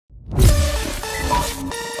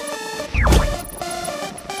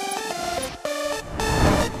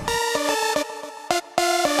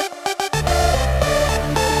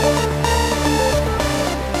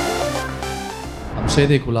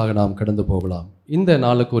செய்திக்குள்ளாக நாம் கடந்து போகலாம். இந்த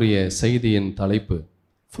நாளுக்குரிய செய்தியின் தலைப்பு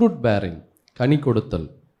ஃப்ரூட் பேரிங், கனி கொடுத்தல்.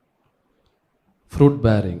 ஃப்ரூட்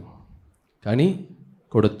பேரிங், கனி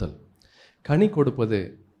கொடுத்தல். கனி கொடுப்பது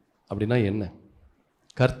அப்படின்னா என்ன?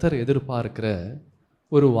 கர்த்தர் எதிர்பார்க்கிற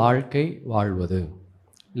ஒரு வாழ்க்கை வாழ்வது.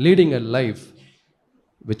 Leading a life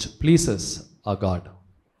which pleases our God.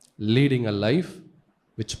 Leading a life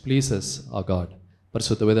which pleases our God.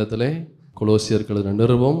 பரிசுத்த வேதத்திலே கொலோசியர்கள்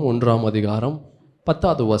நிருபம் 1ஆம் அதிகாரம்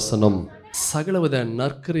 10வது வசனம், சகலவித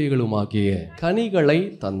நற்கிரியைகளுமாகிய கனிகளை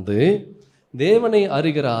தந்து தேவனை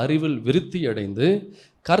அறிகிற அறிவில் விருத்தியடைந்து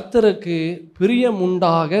கர்த்தருக்கு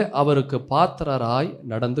பிரியமுண்டாக அவருக்கு பாத்திரராய்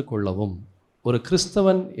நடந்து கொள்ளவும். ஒரு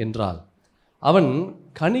கிறிஸ்தவன் என்றால் அவன்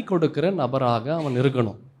கனி கொடுக்கிற நபராக அவன்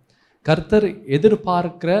இருக்கணும். கர்த்தர்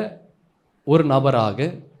எதிர்பார்க்கிற ஒரு நபராக,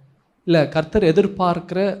 இல்லை கர்த்தர்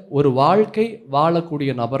எதிர்பார்க்கிற ஒரு வாழ்க்கை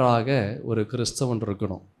வாழக்கூடிய நபராக ஒரு கிறிஸ்தவன்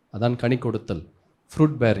இருக்கணும். அதான் கனி கொடுத்தல்,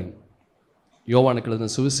 ஃப்ரூட் பேரிங். யோவானுக்கு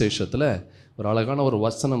எழுதின சுவிசேஷத்தில் ஒரு அழகான ஒரு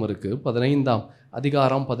வசனம் இருக்குது. 15ஆம்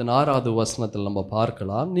அதிகாரம் 16வது வசனத்தில் நம்ம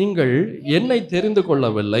பார்க்கலாம். நீங்கள் என்னை தெரிந்து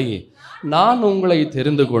கொள்ளவில்லை, நான் உங்களை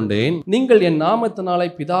தெரிந்து கொண்டேன். நீங்கள் என் நாமத்தினாலே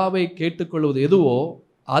பிதாவை கேட்டுக்கொள்வது எதுவோ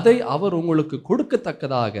அதை அவர் உங்களுக்கு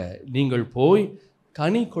கொடுக்கத்தக்கதாக நீங்கள் போய்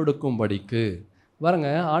கனி கொடுக்கும்படிக்கு. பாருங்க,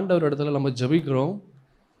 ஆண்டவர் இடத்துல நம்ம ஜெபிக்கிறோம்,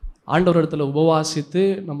 ஆண்டவர் இடத்துல உபவாசித்து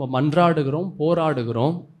நம்ம மன்றாடுகிறோம்,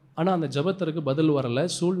 போராடுகிறோம். ஆனால் அந்த ஜெபத்திற்கு பதில் வரலை,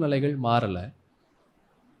 சூழ்நிலைகள் மாறலை.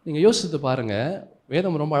 நீங்கள் யோசித்து பாருங்கள்,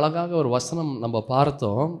 வேதம் ரொம்ப அழகாக ஒரு வசனம் நம்ம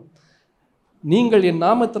பார்த்தோம். நீங்கள் என்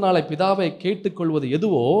நாமத்தினாலே பிதாவை கேட்டுக்கொள்வது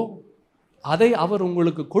எதுவோ அதை அவர்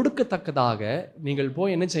உங்களுக்கு கொடுக்கத்தக்கதாக நீங்கள்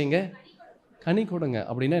போய் என்ன செய்யுங்க? கனி கொடுங்க.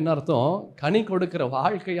 அப்படின்னா என்ன அர்த்தம்? கனி கொடுக்கிற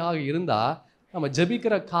வாழ்க்கையாக இருந்தால் நம்ம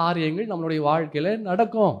ஜெபிக்கிற காரியங்கள் நம்மளுடைய வாழ்க்கையில்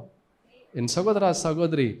நடக்கும். என் சகோதரா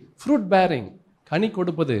சகோதரி, ஃப்ரூட் பேரிங், கனி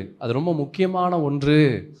கொடுப்பது அது ரொம்ப முக்கியமான ஒன்று.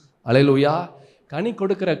 அல்லேலூயா. கனி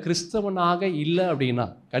கொடுக்கிற கிறிஸ்தவனாக இல்லை அப்படின்னா,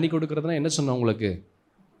 கனி கொடுக்கறதுனா என்ன சொன்னேன் உங்களுக்கு?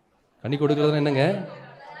 கனி கொடுக்கறதுனா என்னங்க?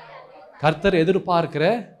 கர்த்தர் எதிர்பார்க்கிற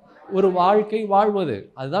ஒரு வாழ்க்கை வாழ்வது,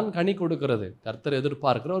 அதுதான் கனி கொடுக்கிறது. கர்த்தர்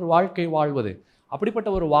எதிர்பார்க்கிற ஒரு வாழ்க்கை வாழ்வது. அப்படிப்பட்ட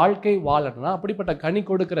ஒரு வாழ்க்கை வாழணும்னா, அப்படிப்பட்ட கனி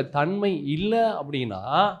கொடுக்கிற தன்மை இல்லை அப்படின்னா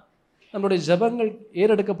நம்மளுடைய ஜெபங்கள்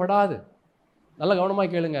ஏறெடுக்கப்படாது. நல்லா கவனமாக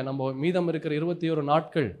கேளுங்க. நம்ம மீதம் இருக்கிற 21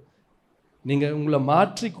 நாட்கள் நீங்கள் உங்களை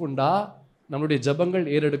மாற்றிக்கொண்டா நம்மளுடைய ஜெபங்கள்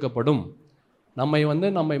ஏறெடுக்கப்படும்.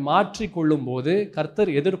 நம்மை மாற்றிக்கொள்ளும் போது, கர்த்தர்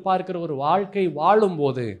எதிர்பார்க்கிற ஒரு வாழ்க்கை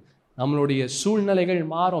வாழும்போது நம்மளுடைய சூழ்நிலைகள்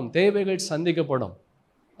மாறும், தேவைகள் சந்திக்கப்படும்.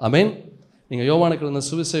 ஆமென். நீங்கள் யோவானுக்கு எழுதின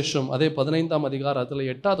சுவிசேஷம் அதே 15ஆம் அதிகாரத்தில்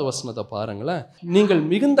 8வது வசனத்தை பாருங்களேன். நீங்கள்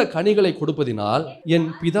மிகுந்த கனிகளை கொடுப்பதினால் என்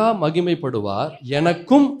பிதா மகிமைப்படுவார்,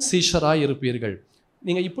 எனக்கும் சீஷராய் இருப்பீர்கள்.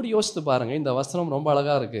 நீங்கள் இப்படி யோசித்து பாருங்கள், இந்த வசனம் ரொம்ப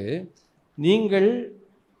அழகாக இருக்குது. நீங்கள்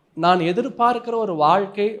நான் எதிர்பார்க்கிற ஒரு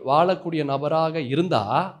வாழ்க்கை வாழக்கூடிய நபராக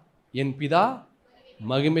இருந்தால் என் பிதா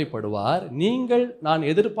மகிமைப்படுவார். நீங்கள் நான்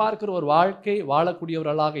எதிர்பார்க்கிற ஒரு வாழ்க்கை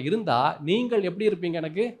வாழக்கூடியவர்களாக இருந்தால் நீங்கள் எப்படி இருப்பீங்க?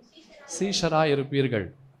 எனக்கு சீஷராய் இருப்பீர்கள்.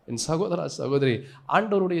 என் சகோதரா சகோதரி,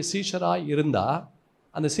 ஆண்டவருடைய சீஷராய் இருந்தால்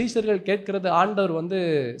அந்த சீஷர்கள் கேட்கிறது ஆண்டவர்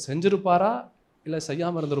செஞ்சிருப்பாரா இல்லை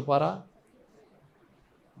செய்யாமல் இருந்திருப்பாரா?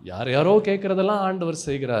 யாரோ கேட்குறதெல்லாம் ஆண்டவர்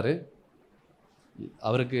செய்கிறாரு.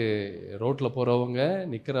 அவருக்கு ரோட்டில் போகிறவங்க,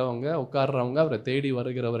 நிற்கிறவங்க, உட்கார்றவங்க, அவரை தேடி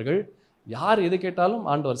வருகிறவர்கள், யார் எது கேட்டாலும்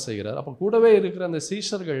ஆண்டவர் செய்கிறார். அப்போ கூடவே இருக்கிற அந்த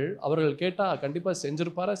சீஷர்கள் அவர்கள் கேட்டால் கண்டிப்பாக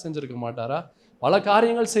செஞ்சிருப்பாரா, செஞ்சிருக்க மாட்டாரா? பல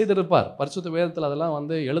காரியங்கள் செய்திருப்பார். பரிசுத்த வேதத்தில்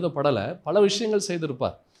அதெல்லாம் எழுதப்படலை, பல விஷயங்கள்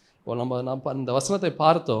செய்திருப்பார். இப்போ நம்ம அந்த வசனத்தை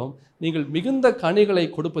பார்த்தோம். நீங்கள் மிகுந்த கனிகளை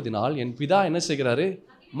கொடுப்பதினால் என் பிதா என்ன செய்கிறாரு?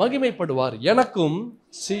 மகிமைப்படுவார், எனக்கும்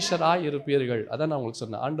சீஷராய் இருப்பீர்கள். அதான் நான் உங்களுக்கு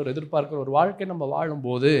சொன்னேன். ஆண்டவர் எதிர்பார்க்கிற ஒரு வாழ்க்கை நம்ம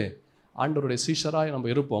வாழும்போது ஆண்டவருடைய சீஷராய் நம்ம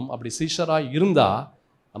இருப்போம். அப்படி சீஷராய் இருந்தால்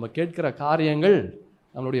நம்ம கேட்கிற காரியங்கள்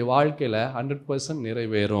நம்மளுடைய வாழ்க்கையில் 100%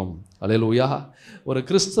 நிறைவேறும். அல்லேலூயா. ஒரு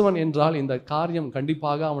கிறிஸ்தவன் என்றால் இந்த காரியம்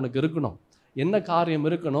கண்டிப்பாக அவனுக்கு இருக்கணும். என்ன காரியம்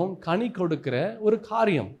இருக்கணும்? கனி கொடுக்கிற ஒரு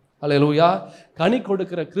காரியம். அல்லேலூயா. கனி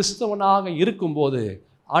கொடுக்கிற கிறிஸ்தவனாக இருக்கும்போது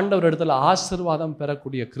ஆண்டவர் இடத்துல ஆசீர்வாதம்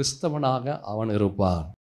பெறக்கூடிய கிறிஸ்தவனாக அவன் இருப்பான்.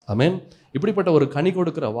 ஆமென். இப்படிப்பட்ட ஒரு கனி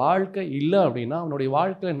கொடுக்கிற வாழ்க்கை இல்லை அப்படின்னா அவனுடைய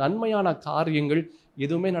வாழ்க்கையில் நன்மையான காரியங்கள்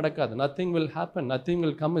எதுவுமே நடக்காது. Nothing will happen, nothing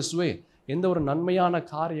will come is வே. எந்த ஒரு நன்மையான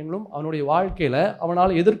காரியங்களும் அவனுடைய வாழ்க்கையில்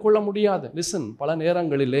அவனால் எதிர்கொள்ள முடியாது. லிசன், பல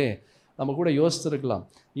நேரங்களிலே நம்ம கூட யோசிச்சிருக்கலாம்,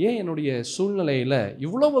 ஏன் என்னுடைய சூழ்நிலையில்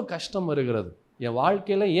இவ்வளவு கஷ்டம் வருகிறது? என்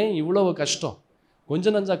வாழ்க்கையில் ஏன் இவ்வளவு கஷ்டம்?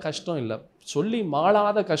 கொஞ்சம் நஞ்ச கஷ்டம் இல்லை, சொல்லி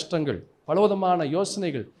மாளாத கஷ்டங்கள், பலவிதமான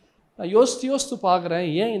யோசனைகள். நான் யோசித்து பார்க்குறேன்,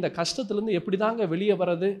 ஏன் இந்த கஷ்டத்துலேருந்து எப்படி தாங்க வெளியே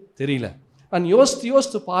வர்றது தெரியல. நான்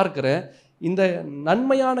யோசித்து பார்க்குறேன், இந்த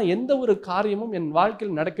நன்மையான எந்த ஒரு காரியமும் என்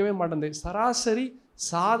வாழ்க்கையில் நடக்கவே மாட்டேங்குது. சராசரி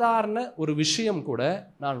சாதாரண ஒரு விஷயம் கூட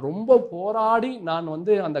நான் ரொம்ப போராடி நான்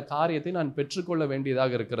அந்த காரியத்தை நான் பெற்றுக்கொள்ள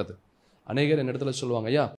வேண்டியதாக இருக்கிறது. அநேகர் என் இடத்துல சொல்லுவாங்க,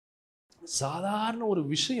 ஐயா சாதாரண ஒரு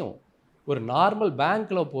விஷயம், ஒரு நார்மல்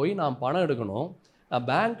பேங்க்கில் போய் நான் பணம் எடுக்கணும், நான்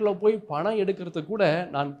பேங்க்கில் போய் பணம் எடுக்கிறதுக்கு கூட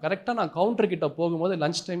நான் கரெக்டாக நான் கவுண்டர்கிட்ட போகும்போது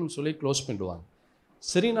லஞ்ச் டைம்னு சொல்லி க்ளோஸ் பண்ணிடுவாங்க.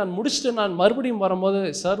 சரி நான் முடிச்சுட்டு நான் மறுபடியும் வரும்போது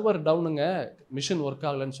சர்வர் டவுனுங்க, மிஷின் ஒர்க்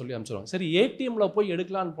ஆகலைன்னு சொல்லி அனுப்பிச்சிடுவாங்க. சரி ஏடிஎம்மில் போய்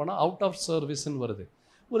எடுக்கலான்னு போனால் அவுட் ஆஃப் சர்வீஸ்ன்னு வருது.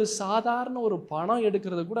 ஒரு சாதாரண ஒரு பணம்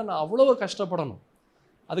எடுக்கிறது கூட நான் அவ்வளோ கஷ்டப்படணும்,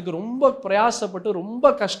 அதுக்கு ரொம்ப பிரயாசப்பட்டு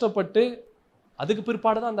ரொம்ப கஷ்டப்பட்டு அதுக்கு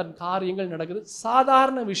பிற்பாடு தான் அந்த காரியங்கள் நடக்குது.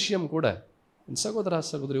 சாதாரண விஷயம் கூட. சகோதரா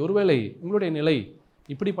சகோதரி, ஒருவேளை உங்களுடைய நிலை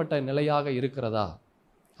இப்படிப்பட்ட நிலையாக இருக்கிறதா?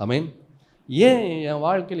 ஆமேன். ஏன் என்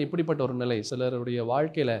வாழ்க்கையில் இப்படிப்பட்ட ஒரு நிலை? சிலருடைய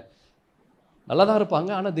வாழ்க்கையில் நல்லா தான் இருப்பாங்க,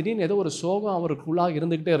 ஆனால் திடீர்னு ஏதோ ஒரு சோகம் அவருக்குள்ளாக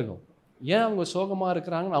இருந்துக்கிட்டே இருக்கும். ஏன் அவங்க சோகமாக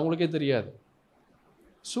இருக்கிறாங்கன்னு அவங்களுக்கே தெரியாது.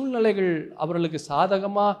 சூழ்நிலைகள் அவர்களுக்கு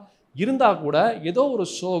சாதகமாக இருந்தால் கூட ஏதோ ஒரு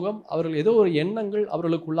சோகம், அவர்கள் ஏதோ ஒரு எண்ணங்கள்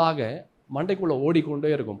அவர்களுக்குள்ளாக மண்டைக்குள்ளே ஓடிக்கொண்டே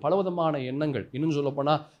இருக்கும். பலவிதமான எண்ணங்கள். இன்னும்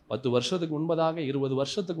சொல்லப்போனால் 10 வருஷத்துக்கு முன்பதாக 20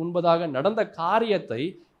 வருஷத்துக்கு முன்பதாக நடந்த காரியத்தை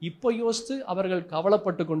இப்போ யோசித்து அவர்கள்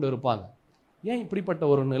கவலைப்பட்டு கொண்டு இருப்பாங்க. ஏன் இப்படிப்பட்ட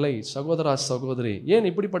ஒரு நிலை? சகோதரா சகோதரி, ஏன்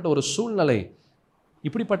இப்படிப்பட்ட ஒரு சூழ்நிலை?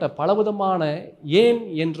 இப்படிப்பட்ட பலவிதமான ஏன்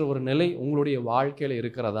என்ற ஒரு நிலை உங்களுடைய வாழ்க்கையில்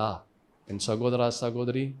இருக்கிறதா? என் சகோதரா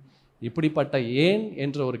சகோதரி, இப்படிப்பட்ட ஏன்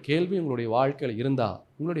என்ற ஒரு கேள்வி உங்களுடைய வாழ்க்கையில் இருந்தால்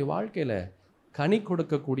உங்களுடைய வாழ்க்கையில் கனி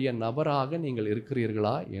கொடுக்கக்கூடிய நபராக நீங்கள்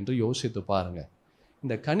இருக்கிறீர்களா என்று யோசித்து பாருங்கள்.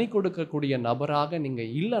 இந்த கனி கொடுக்கக்கூடிய நபராக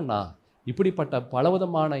நீங்கள் இல்லைன்னா இப்படிப்பட்ட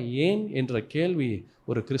பலவிதமான ஏன் என்ற கேள்வி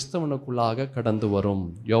ஒரு கிறிஸ்தவனுக்குள்ளாக கடந்து வரும்.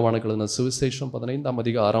 யோவானுக்கு எழுதின சுவிசேஷம் 15ஆம்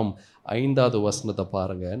அதிகாரம் 5வது வசனத்தை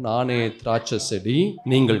பாருங்க. நானே திராட்சை செடி,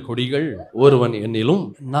 நீங்கள் கொடிகள். ஒருவன் என்னிலும்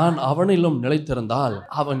நான் அவனிலும் நிலைத்திருந்தால்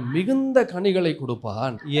அவன் மிகுந்த கனிகளை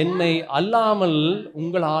கொடுப்பான். என்னை அல்லாமல்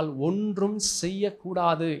உங்களால் ஒன்றும்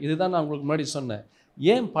செய்யக்கூடாது. இதுதான் நான் உங்களுக்கு முன்னாடி சொன்னேன்.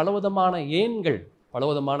 ஏன் பலவிதமான ஏன்கள்,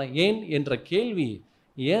 பலவிதமான ஏன் என்ற கேள்வி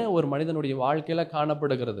ஏன் ஒரு மனிதனுடைய வாழ்க்கையில்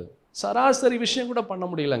காணப்படுகிறது? சராசரி விஷயம் கூட பண்ண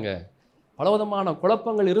முடியலங்க. பலவிதமான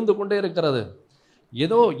குழப்பங்கள் இருந்து கொண்டே இருக்கிறது.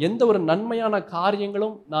 ஏதோ எந்த ஒரு நன்மையான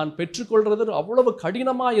காரியங்களும் நான் பெற்றுக்கொள்வது அவ்வளவு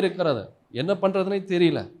கடினமாக இருக்கிறது. என்ன பண்ணுறதுனே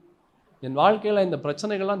தெரியல. என் வாழ்க்கையில் இந்த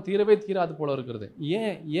பிரச்சனைகள்லாம் தீரவே தீராது போல இருக்கிறது.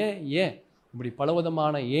 ஏன் ஏன் ஏன் இப்படி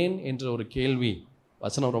பலவிதமான ஏன் என்ற ஒரு கேள்வி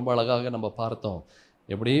வசனம் ரொம்ப அழகாக நம்ம பார்த்தோம்.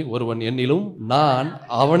 எப்படி? ஒருவன் என்னிலும் நான்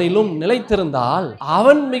அவனிலும் நிலைத்திருந்தால்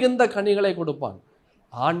அவன் மிகுந்த கனிகளை கொடுப்பான்.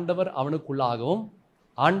 ஆண்டவர் அவனுக்குள்ளாகவும்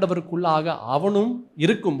ஆண்டவருக்குள்ளாக அவனும்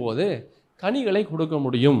இருக்கும்போது கனிகளை கொடுக்க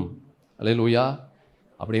முடியும். அல்லேலூயா.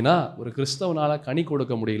 அப்படின்னா ஒரு கிறிஸ்தவனால் கனி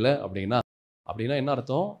கொடுக்க முடியல அப்படின்னா என்ன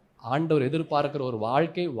அர்த்தம்? ஆண்டவர் எதிர்பார்க்கிற ஒரு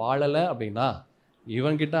வாழ்க்கை வாழலை அப்படின்னா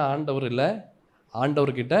இவன்கிட்ட ஆண்டவர் இல்லை,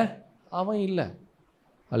 ஆண்டவர்கிட்ட அவன் இல்லை.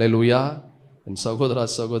 அல்லேலூயா. என் சகோதரா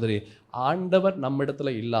சகோதரி, ஆண்டவர் நம்ம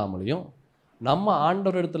இடத்துல இல்லாமலையும் நம்ம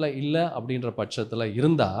ஆண்டவர் இடத்துல இல்லை அப்படின்ற பட்சத்தில்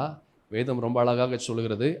இருந்தால் வேதம் ரொம்ப அழகாக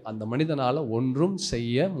சொல்கிறது, அந்த மனிதனால் ஒன்றும்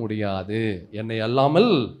செய்ய முடியாது. என்னை அல்லாமல்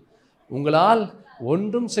உங்களால்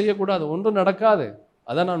ஒன்றும் செய்யக்கூடாது, ஒன்றும் நடக்காது.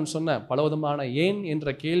 அதான் நான் சொன்னேன், பலவிதமான ஏன்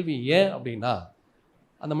என்ற கேள்வி ஏன் அப்படின்னா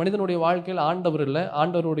அந்த மனிதனுடைய வாழ்க்கையில் ஆண்டவர் இல்லை,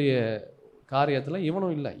 ஆண்டவருடைய காரியத்தில்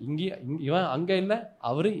இவனும் இல்லை, இவன் அங்கே இல்லை,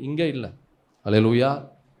 அவர் இங்கே இல்லை. அல்லேலூயா.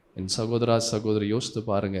 என் சகோதரா சகோதரி, யோசித்து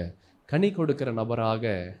பாருங்க, கனி கொடுக்கிற நபராக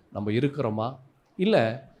நம்ம இருக்கிறோமா, இல்லை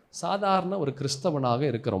சாதாரண ஒரு கிறிஸ்தவனாக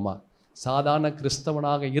இருக்கிறோமா? சாதாரண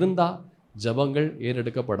கிறிஸ்தவனாக இருந்தால் ஜபங்கள்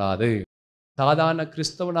ஏறெடுக்கப்படாது. சாதாரண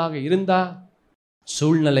கிறிஸ்தவனாக இருந்தால்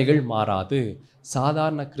சூழ்நிலைகள் மாறாது.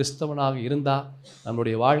 சாதாரண கிறிஸ்தவனாக இருந்தால்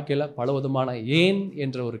நம்முடைய வாழ்க்கையில் பலவிதமான ஏன்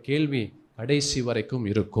என்ற ஒரு கேள்வி கடைசி வரைக்கும்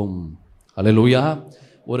இருக்கும். அல்லேலூயா.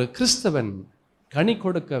 ஒரு கிறிஸ்தவன் கனி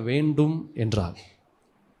கொடுக்க வேண்டும் என்றால்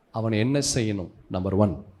அவன் என்ன செய்யணும்? நம்பர்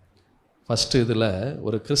 1, ஃபஸ்ட்டு இதில்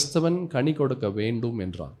ஒரு கிறிஸ்தவன் கனி கொடுக்க வேண்டும்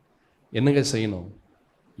என்றால் என்னங்க செய்யணும்?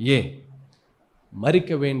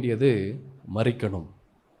 மரிக்க வேண்டியது மரிக்கணும்.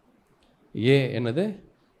 என்னது?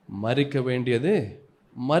 மரிக்க வேண்டியது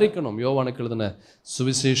மரிக்கணும். யோவானுக்கு எழுதின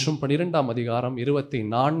சுவிசேஷம் 12ஆம் அதிகாரம்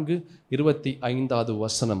 24, 25வது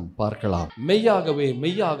வசனம் பார்க்கலாம். மெய்யாகவே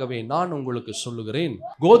மெய்யாகவே நான் உங்களுக்கு சொல்லுகிறேன்,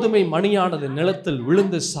 கோதுமை மணியானது நிலத்தில்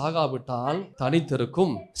விழுந்து சாகாவிட்டால்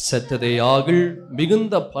தனித்திருக்கும், செத்ததேயாகில்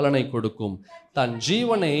மிகுந்த பலனை கொடுக்கும். தன்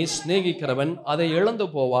ஜீவனை சிநேகிக்கிறவன் அதை இழந்து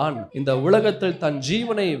போவான். இந்த உலகத்தில் தன்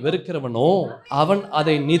ஜீவனை வெறுக்கிறவனோ அவன்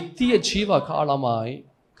அதை நித்திய ஜீவ காலமாய்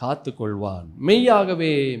காத்து கொள்வான்.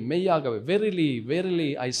 மெய்யாகவே மெய்யாகவே, verily verily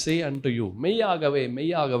I say and you, மெய்யாகவே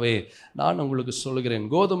மெய்யாகவே நான் உங்களுக்கு சொல்கிறேன்,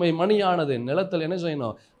 கோதுமை மணியானது நிலத்தில் என்ன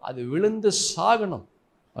செய்யணும்? அது விழுந்து சாகணும்.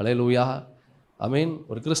 அல்லேலூயா. ஆமென்.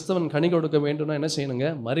 ஒரு கிறிஸ்தவன் கனி கொடுக்க வேண்டும்னா என்ன செய்யணுங்க?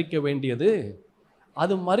 மரிக்க வேண்டியது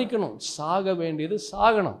அது மரிக்கணும், சாக வேண்டியது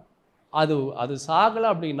சாகணும். அது சாகலை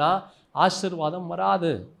அப்படின்னா ஆசீர்வாதம்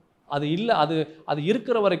வராது. அது இல்லை, அது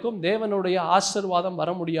இருக்கிற வரைக்கும் தேவனுடைய ஆசீர்வாதம் வர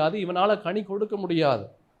முடியாது, இவனால் கனி கொடுக்க முடியாது.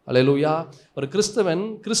 அல்லேலூயா. ஒரு கிறிஸ்தவன்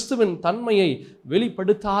கிறிஸ்துவின் தன்மையை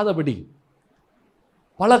வெளிப்படுத்தாதபடி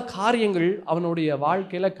பல காரியங்கள் அவனுடைய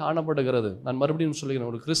வாழ்க்கையில காணப்படுகிறது. நான் மறுபடியும் சொல்லுகிறேன்,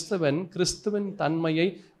 ஒரு கிறிஸ்தவன் கிறிஸ்துவின் தன்மையை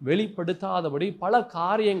வெளிப்படுத்தாதபடி பல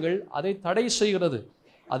காரியங்கள் அதை தடை செய்கிறது.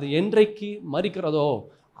 அது என்றைக்கு மறிக்கிறதோ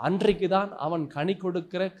அன்றைக்கு தான் அவன் கனி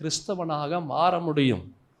கொடுக்கிற கிறிஸ்தவனாக மாற முடியும்.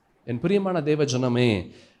 என் பிரியமான தேவ ஜனமே,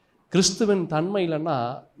 கிறிஸ்துவின் தன்மை இல்லைன்னா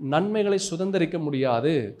நன்மைகளை சுதந்திரிக்க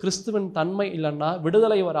முடியாது. கிறிஸ்துவின் தன்மை இல்லைன்னா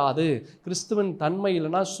விடுதலை வராது. கிறிஸ்துவின் தன்மை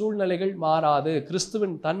இல்லைன்னா சூழ்நிலைகள் மாறாது.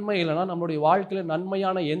 கிறிஸ்துவின் தன்மை இல்லைன்னா நம்மளுடைய வாழ்க்கையில்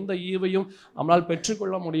நன்மையான எந்த ஈவையும் நம்மளால்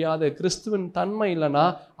பெற்றுக்கொள்ள முடியாது. கிறிஸ்துவின் தன்மை இல்லைன்னா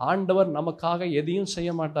ஆண்டவர் நமக்காக எதையும்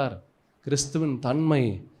செய்ய மாட்டார். கிறிஸ்துவின் தன்மை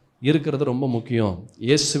இருக்கிறது ரொம்ப முக்கியம்.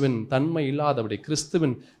 இயேசுவின் தன்மை இல்லாதபடி,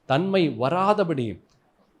 கிறிஸ்துவின் தன்மை வராதபடி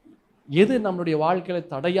எது நம்மளுடைய வாழ்க்கையில்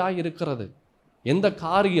தடையாக இருக்கிறது, எந்த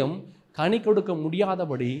காரியம் கனி கொடுக்க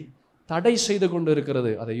முடியாதபடி தடை செய்து கொண்டு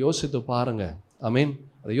இருக்கிறது, அதை யோசித்து பாருங்க. ஆமென்.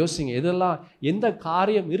 அதை யோசிங்க. இதெல்லாம் எந்த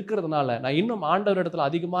காரியம் இருக்கிறதுனால நான் இன்னும் ஆண்டவர் இடத்துல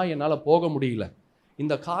அதிகமாக என்னால் போக முடியல,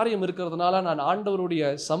 இந்த காரியம் இருக்கிறதுனால நான்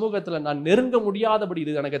ஆண்டவருடைய சமூகத்தில் நான் நெருங்க முடியாதபடி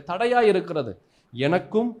இது எனக்கு தடையாக இருக்கிறது,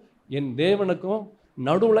 எனக்கும் என் தேவனுக்கும்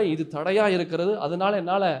நடுவில் இது தடையாக இருக்கிறது, அதனால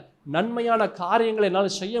என்னால் நன்மையான காரியங்களை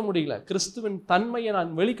என்னால் செய்ய முடியல, கிறிஸ்துவின் தன்மையை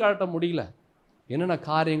நான் வெளிக்காட்ட முடியல. என்னென்ன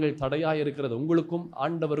காரியங்கள் தடையாக இருக்கிறது உங்களுக்கும்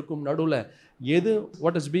ஆண்டவருக்கும் நடுவில்? எது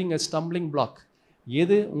what is being a stumbling black?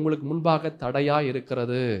 எது உங்களுக்கு முன்பாக தடையாக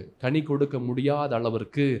இருக்கிறது? கனி கொடுக்க முடியாத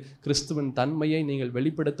அளவிற்கு, கிறிஸ்துவின் தன்மையை நீங்கள்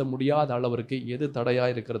வெளிப்படுத்த முடியாத அளவிற்கு எது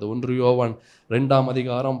தடையாக இருக்கிறது? 1 யோவான் 2ஆம்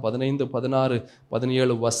அதிகாரம் 15, 16,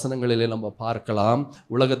 17 வசனங்களிலே நம்ம பார்க்கலாம்.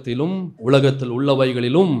 உலகத்திலும் உலகத்தில்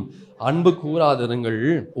உள்ளவைகளிலும் அன்பு கூறாதிருங்கள்.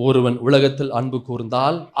 ஒருவன் உலகத்தில் அன்பு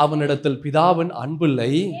கூர்ந்தால் அவனிடத்தில் பிதாவின்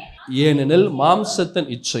அன்பில்லை. ஏனெனில் மாம்சத்தின்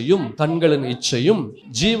இச்சையும் கண்களின் இச்சையும்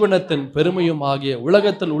ஜீவனத்தின் பெருமையும் ஆகிய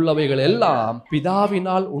உலகத்தில் உள்ளவைகள் எல்லாம்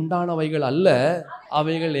பிதாவினால் உண்டானவைகள் அல்ல.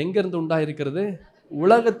 அவைகள் எங்கிருந்து உண்டாயிருக்கிறது?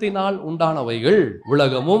 உலகத்தினால் உண்டானவைகள்.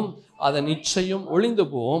 உலகமும் அதன் இச்சையும் ஒளிந்து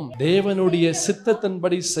போம். தேவனுடைய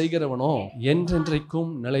சித்தத்தின்படி செய்கிறவனோ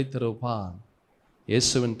என்றென்றைக்கும் நிலைத்திருப்பான்.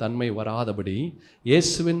 இயேசுவின் தன்மை வராதபடி,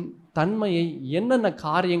 இயேசுவின் தன்மையை என்னென்ன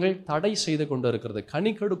காரியங்கள் தடை செய்து கொண்டு இருக்கிறது?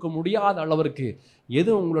 கனி கொடுக்க முடியாத அளவிற்கு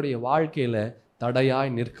எது உங்களுடைய வாழ்க்கையில்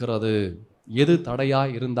தடையாய் நிற்கிறது? எது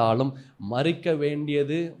தடையாய் இருந்தாலும் மறிக்க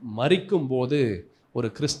வேண்டியது மறிக்கும் போது ஒரு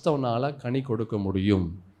கிறிஸ்தவனால் கனி கொடுக்க முடியும்.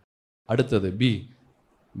 அடுத்தது பி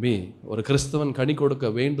ஒரு கிறிஸ்தவன் கனி கொடுக்க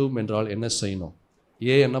வேண்டும் என்றால் என்ன செய்யணும்?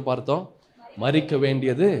 என்ன பார்த்தோம்? மறிக்க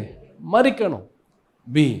வேண்டியது மறிக்கணும்.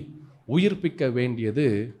 பி உயிர்ப்பிக்க வேண்டியது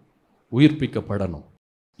உயிர்ப்பிக்கப்படணும்.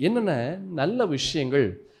 என்னென்ன நல்ல விஷயங்கள்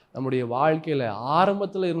நம்முடைய வாழ்க்கையில்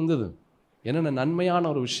ஆரம்பத்தில் இருந்தது, என்னென்ன நன்மையான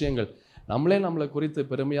ஒரு விஷயங்கள், நம்மளை குறித்து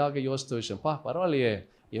பெருமையாக யோசித்த விஷயம், பரவாயில்லையே,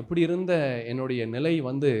 எப்படி இருந்த என்னுடைய நிலை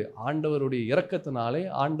ஆண்டவருடைய இரக்கத்தினாலே,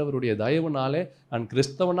 ஆண்டவருடைய தயவுனாலே, நான்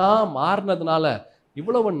கிறிஸ்தவனாக மாறினதுனால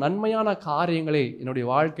இவ்வளவு நன்மையான காரியங்களை என்னுடைய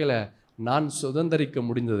வாழ்க்கையில் நான் சுதந்திரிக்க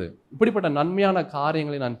முடிந்தது, இப்படிப்பட்ட நன்மையான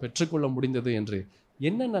காரியங்களை நான் பெற்றுக்கொள்ள முடிந்தது என்று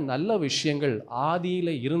என்னென்ன நல்ல விஷயங்கள்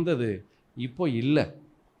ஆதியில் இருந்தது இப்போ இல்லை.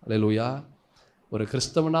 அல்லேலூயா. ஒரு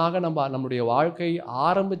கிறிஸ்தவனாக நம்முடைய வாழ்க்கை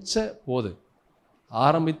ஆரம்பித்த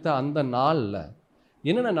அந்த நாளில்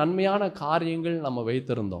என்னென்ன நன்மையான காரியங்கள் நம்ம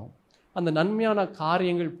வைத்திருந்தோம், அந்த நன்மையான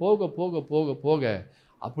காரியங்கள் போக போக போக போக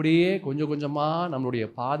அப்படியே கொஞ்சம் கொஞ்சமாக நம்மளுடைய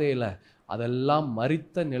பாதையில் அதெல்லாம்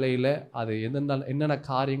மரித்த நிலையில் அது என்னென்ன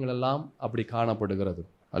காரியங்கள் எல்லாம் அப்படி காணப்படுகிறது.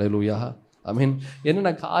 அல்லேலூயா. ஆமென்.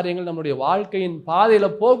 என்னென்ன காரியங்கள் நம்மளுடைய வாழ்க்கையின்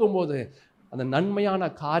பாதையில் போகும்போது அந்த நன்மையான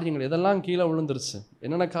காரியங்கள் இதெல்லாம் கீழே விழுந்துருச்சு,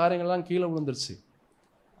 என்னென்ன காரியங்கள்லாம் கீழே விழுந்துருச்சு,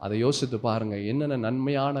 அதை யோசித்து பாருங்க. என்னென்ன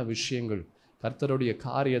நன்மையான விஷயங்கள் கர்த்தருடைய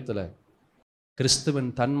காரியத்தில்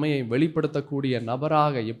கிறிஸ்துவின் தன்மையை வெளிப்படுத்தக்கூடிய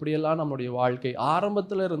நபராக எப்படியெல்லாம் நம்முடைய வாழ்க்கை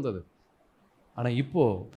ஆரம்பத்தில் இருந்தது. ஆனால்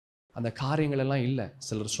இப்போது அந்த காரியங்கள் எல்லாம் இல்லை.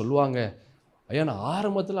 சிலர் சொல்லுவாங்க, ஐயா நான்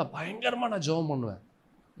ஆரம்பத்தில் பயங்கரமாக நான் ஜெபம் பண்ணுவேன்,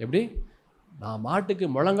 எப்படி நான் மாட்டுக்கு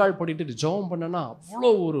முழங்கால் படிட்டு ஜெபம் பண்ணேன்னா அவ்வளோ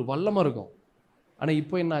ஒரு வல்லமை இருக்கும். ஆனால்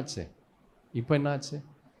இப்போ என்னாச்சு?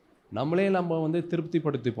 நம்மளே நம்ம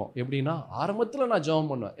திருப்திப்படுத்திப்போம். எப்படின்னா ஆரம்பத்தில் நான் ஜெபம்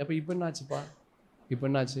பண்ணுவேன், இப்போ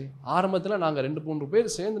என்னாச்சு? ஆரம்பத்தில் நாங்கள் 2-3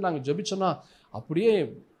 பேர் சேர்ந்து நாங்கள் ஜெபிச்சோன்னா அப்படியே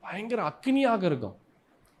பயங்கர அக்கினியாக இருக்கும்.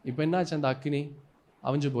 இப்போ என்னாச்சு? அந்த அக்கினி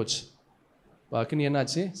அவிஞ்சு போச்சு. அக்கினி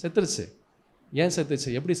என்னாச்சு? செத்துருச்சு. ஏன் செத்துச்சு?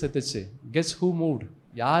 எப்படி செத்துச்சு? Guess who moved?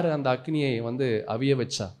 யார் அந்த அக்கினியை அவிய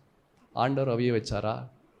வச்சா? ஆண்டவர் அவிய வச்சாரா?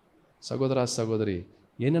 சகோதரா சகோதரி,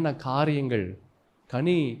 என்னென்ன காரியங்கள்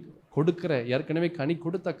கனி கொடுக்கிற, ஏற்கனவே கனி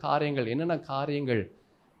கொடுத்த காரியங்கள், என்னென்ன காரியங்கள்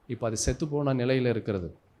இப்போ அது செத்து போன நிலையில் இருக்கிறது?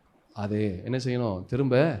 அது என்ன செய்யணும்?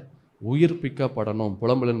 திரும்ப உயிர்ப்பிக்கப்படணும்.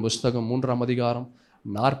 புலம்பலின் புஸ்தகம் 3ஆம் அதிகாரம்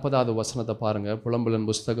 40வது வசனத்தை பாருங்க. புலம்பலின்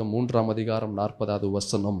புஸ்தகம் 3ஆம் அதிகாரம் 40வது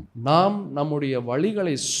வசனம். நாம் நம்முடைய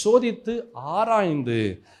வழிகளை சோதித்து ஆராய்ந்து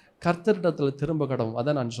கர்த்தரிடத்தில் திரும்ப கடவும்.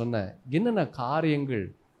 அதான் நான் சொன்னேன், என்னென்ன காரியங்கள்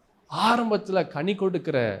ஆரம்பத்தில் கனி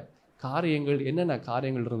கொடுக்கிற காரியங்கள், என்னென்ன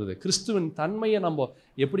காரியங்கள் இருந்தது, கிறிஸ்துவின் தன்மையை நம்ம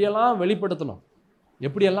எப்படியெல்லாம் வெளிப்படுத்தணும்,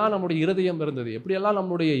 எப்படியெல்லாம் நம்முடைய இருதயம் இருந்தது, எப்படியெல்லாம்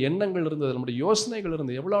நம்முடைய எண்ணங்கள் இருந்தது, நம்முடைய யோசனைகள்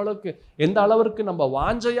இருந்தது, எவ்வளோ அளவுக்கு எந்த அளவிற்கு நம்ம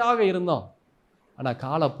வாஞ்சையாக இருந்தோம். ஆனால்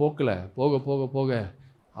காலப்போக்கில் போக போக போக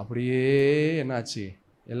அப்படியே என்னாச்சு,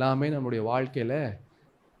 எல்லாமே நம்முடைய வாழ்க்கையில்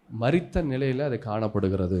மரித்த நிலையில் அது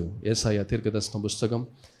காணப்படுகிறது. ஏசாயா தீர்க்கதரிசன புஸ்தகம்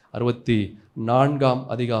 64ஆம்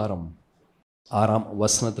அதிகாரம் 6ஆம்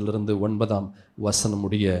வசனத்திலிருந்து 9ஆம் வசனம்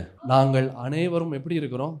முடிய, நாங்கள் அனைவரும் எப்படி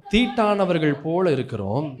இருக்கிறோம்? தீட்டானவர்கள் போல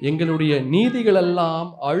இருக்கிறோம். எங்களுடைய நீதிகள் எல்லாம்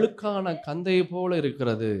அழுக்கான கந்தை போல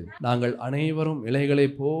இருக்கிறது. நாங்கள் அனைவரும் இலைகளை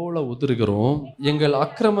போல உதிர்கிறோம். எங்கள்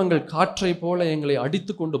அக்கிரமங்கள் காற்றை போல எங்களை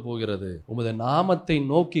அடித்து கொண்டு போகிறது. உமது நாமத்தை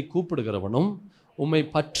நோக்கி கூப்பிடுகிறவனும் உம்மை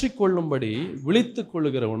பற்றி கொள்ளும்படி விழித்து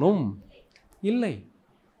கொள்ளுகிறவனும் இல்லை.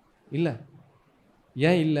 இல்லை.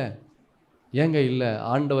 ஏன் இல்லை? ஏங்க இல்லை?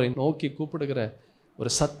 ஆண்டவரை நோக்கி கூப்பிடுகிற ஒரு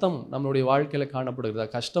சத்தம் நம்மளுடைய வாழ்க்கையில் காணப்படுகிறதா?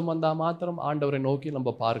 கஷ்டம் வந்தால் மாத்திரம் ஆண்டவரை நோக்கி நம்ம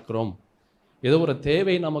பார்க்கிறோம். ஏதோ ஒரு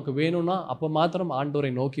தேவை நமக்கு வேணும்னா அப்போ மாத்திரம்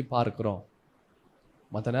ஆண்டவரை நோக்கி பார்க்கிறோம்.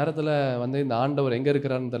 மற்ற நேரத்தில் இந்த ஆண்டவர் எங்கே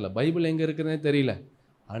இருக்கிறாருன்னு தெரியல, பைபிள் எங்கே இருக்குன்னே தெரியல.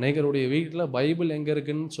 அநேகருடைய வீட்டில் பைபிள் எங்கே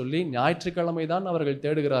இருக்குன்னு சொல்லி ஞாயிற்றுக்கிழமை தான் அவர்கள்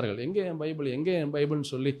தேடுகிறார்கள். எங்கே என் பைபிள், எங்கே என்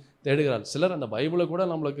பைபிள்னு சொல்லி தேடுகிறார்கள். சிலர் அந்த பைபிளை கூட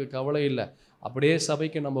நம்மளுக்கு கவலை இல்லை, அப்படியே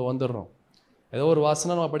சபைக்கு நம்ம வந்துடுறோம். ஏதோ ஒரு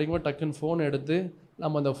வாசனை நம்ம படிக்கும்போது டக்குன்னு ஃபோன் எடுத்து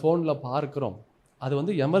நம்ம அந்த ஃபோனில் பார்க்குறோம்.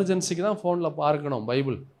 அது எமர்ஜென்சிக்கு தான் ஃபோனில் பார்க்கணும்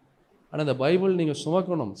பைபிள். ஆனால் இந்த பைபிள் நீங்கள்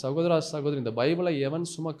சுமக்கணும். சகோதரா சகோதரி, இந்த பைபிளை எவன்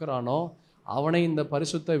சுமக்கிறானோ அவனை இந்த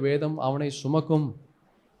பரிசுத்த வேதம் அவனை சுமக்கும்.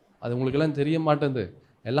 அது உங்களுக்கெல்லாம் தெரிய மாட்டேங்குது.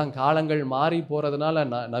 எல்லாம் காலங்கள் மாறி போகிறதுனால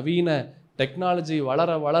நவீன டெக்னாலஜி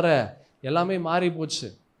வளர வளர எல்லாமே மாறி போச்சு.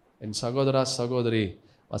 என் சகோதரா சகோதரி,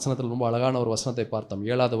 வசனத்தில் ரொம்ப அழகான ஒரு வசனத்தை பார்த்தோம்.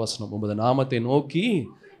 7வது வசனம். உமது நாமத்தை நோக்கி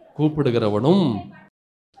கூப்பிடுகிறவனும்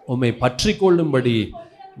உம்மை பற்றி கொள்ளும்படி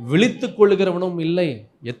விழித்து கொள்ளுகிறவனும் இல்லை.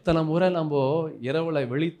 எத்தனை முறை நம்ம இரவுல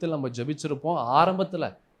விழித்து நம்ம ஜபிச்சிருப்போம்.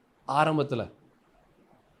 ஆரம்பத்தில்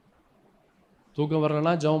தூக்கம்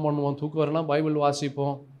வரலன்னா ஜெபம் பண்ணுவோம், தூக்கம் வரலன்னா பைபிள்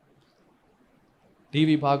வாசிப்போம்,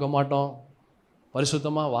 டிவி பார்க்க மாட்டோம்,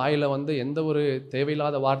 பரிசுத்தமாக வாயில் எந்த ஒரு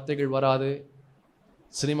தேவையில்லாத வார்த்தைகள் வராது,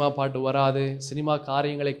 சினிமா பாட்டு வராது, சினிமா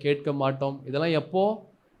காரியங்களை கேட்க மாட்டோம். இதெல்லாம்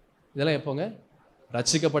எப்போங்க?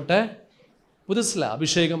 ரட்சிக்கப்பட்ட புதுசில்,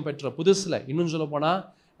 அபிஷேகம் பெற்ற புதுசில். இன்னும் சொல்ல போனால்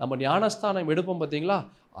நம்ம ஞானஸ்தானம் எடுப்போம் பார்த்தீங்களா,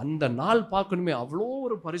 அந்த நாள் பார்க்கணுமே, அவ்வளோ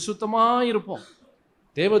ஒரு பரிசுத்தமாக இருப்போம்.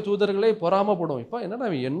 தேவ தூதர்களே பொறாமப்படும், இப்போ என்னடா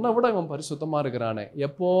என்னை விட இவன் பரிசுத்தமாக இருக்கிறானே.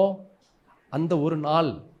 எப்போ? அந்த ஒரு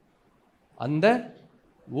நாள்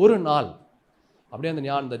அப்படியே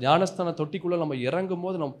அந்த ஞானஸ்தான தொட்டிக்குள்ளே நம்ம இறங்கும்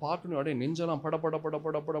போது நம்ம பார்க்கணும். அப்படியே நெஞ்செல்லாம் பட பட பட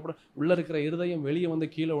பட பட பட உள்ளே இருக்கிற இருதயம் வெளியே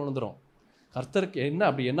கீழே விழுந்துடும். கர்த்தருக்கு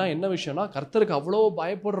என்ன விஷயம்னா, கர்த்தருக்கு அவ்வளோ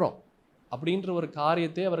பயப்படுறோம் அப்படின்ற ஒரு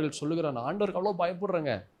காரியத்தை அவர்கள் சொல்லுகிறான். ஆண்டவருக்கு அவ்வளோ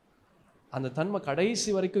பயப்படுறங்க. அந்த தன்மை கடைசி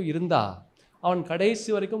வரைக்கும் இருந்தா அவன் கடைசி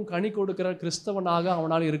வரைக்கும் கனி கொடுக்கிற கிறிஸ்தவனாக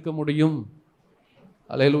அவனால் இருக்க முடியும்.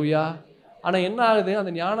 அல்லேலூயா. ஆனால் என்ன ஆகுது,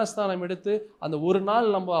 அந்த ஞானஸ்தானம் எடுத்து அந்த ஒரு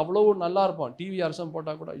நாள் நம்ம அவ்வளோ நல்லா இருப்போம். டிவி அரசம்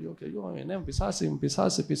போட்டால் கூட ஐயோ என்ன பிசாசு.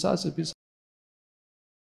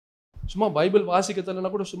 சும்மா பைபிள் வாசிக்க தெரியலனா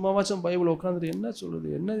கூட சும்மாவாச்சும் பைபிள் உட்காந்துட்டு என்ன சொல்லுது,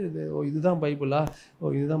 என்ன இது, இதுதான் பைபிளா,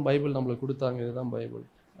 இதுதான் பைபிள் நம்மளுக்கு கொடுத்தாங்க, இதுதான் பைபிள்.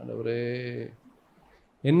 ஆண்டவரே,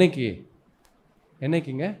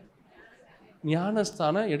 என்னைக்குங்க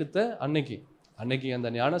ஞானஸ்தானம் எடுத்த அன்னைக்கு அந்த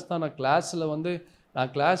ஞானஸ்தான கிளாஸில்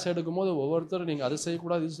நான் கிளாஸ் எடுக்கும் போது ஒவ்வொருத்தரும் நீங்கள் அது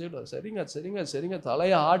செய்யக்கூடாது, இது செய்யக்கூடாது, சரிங்க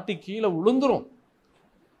தலையை ஆட்டி கீழே விழுந்துரும்.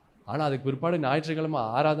 ஆனால் அதுக்கு பிற்பாடு ஞாயிற்றுக்கிழமை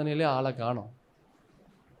ஆராதனையிலே ஆளை காணோம்.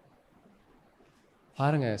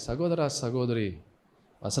 பாருங்க சகோதரா சகோதரி,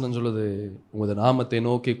 வசனம் சொல்லுது, உமது நாமத்தை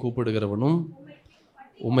நோக்கி கூப்பிடுகிறவனும்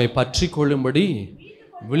உம்மை பற்றி கொள்ளும்படி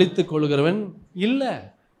விழித்து கொள்ளுகிறவன்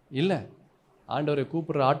இல்லை. ஆண்டவரை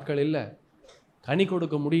கூப்பிடுற ஆட்கள் இல்லை. கனி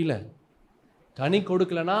கொடுக்க முடியல. கனி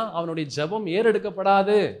கொடுக்கலனா அவனுடைய ஜெபம்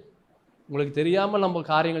ஏறெடுக்கப்படாது. உங்களுக்கு தெரியாமல் நம்ம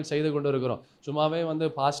காரியங்கள் செய்து கொண்டு இருக்கிறோம். சும்மாவே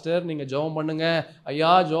பாஸ்டர் நீங்கள் ஜெபம் பண்ணுங்க,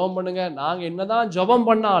 ஐயா ஜெபம் பண்ணுங்க. நாங்கள் என்னதான் ஜெபம்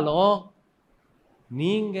பண்ணாலும்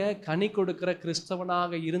நீங்கள் கனி கொடுக்கிற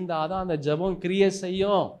கிறிஸ்தவனாக இருந்தால் தான் அந்த ஜெபம் கிரியை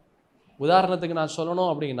செய்யும். உதாரணத்துக்கு நான்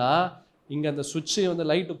சொல்லணும் அப்படின்னா, இங்கே அந்த சுவிட்சு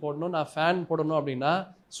லைட்டு போடணும், நான் ஃபேன் போடணும் அப்படின்னா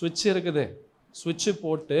சுவிட்ச் இருக்குது. சுவிட்சு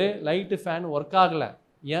போட்டு லைட்டு ஃபேன் ஒர்க் ஆகலை.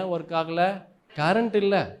 ஏன் ஒர்க் ஆகலை? கரண்ட்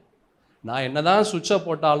இல்லை. நான் என்னதான் சுவிட்சை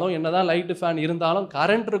போட்டாலும் என்னதான் லைட்டு ஃபேன் இருந்தாலும்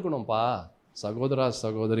கரண்ட் இருக்கணும்ப்பா. சகோதரா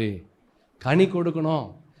சகோதரி, கனி கொடுக்கணும்.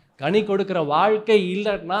 கனி கொடுக்கிற வாழ்க்கை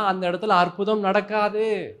இல்லைன்னா அந்த இடத்துல அற்புதம் நடக்காது.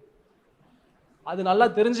 அது நல்லா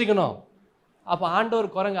தெரிஞ்சுக்கணும். அப்போ ஆண்டவர்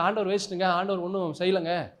குறைங்க, ஆண்டவர் வேஸ்ட்டுங்க, ஆண்டவர் ஒன்றும்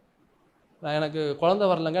செய்யலைங்க, நான் எனக்கு குழந்தை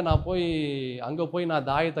வரலைங்க, நான் போய் அங்கே போய் நான்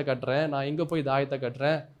தாயத்தை கட்டுறேன், நான் இங்கே போய் தாயத்தை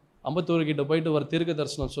கட்டுறேன், அம்பத்தூர்கிட்ட போயிட்டு ஒரு தீர்க்க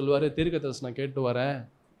தரிசனம் சொல்லுவார், தீர்க்க தரிசனம் கேட்டு வரேன்.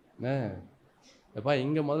 எப்பா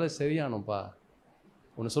இங்கே முதல்ல சரியானப்பா.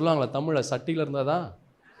 ஒன்று சொல்லுவாங்களா தமிழில், சட்டியில் இருந்தால் தான்,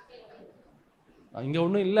 இங்கே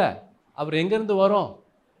ஒன்றும் இல்லை. அப்புறம் எங்கேருந்து வரும்?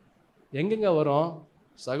 எங்கெங்க வரும்?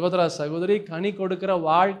 சகோதரா சகோதரி, கனி கொடுக்கிற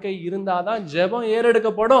வாழ்க்கை இருந்தால் தான் ஜெபம்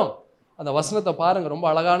ஏறெடுக்கப்படும். அந்த வசனத்தை பாருங்க, ரொம்ப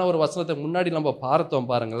அழகான ஒரு வசனத்தை முன்னாடி நம்ம பார்த்தோம்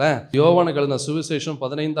பாருங்களேன். யோவானுக்கு எழுதின சுவிசேஷம்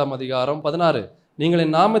 15ஆம் அதிகாரம் 16. நீங்கள்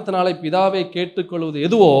என் நாமத்தினாலே பிதாவை கேட்டுக்கொள்வது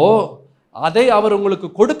எதுவோ அதை அவர் உங்களுக்கு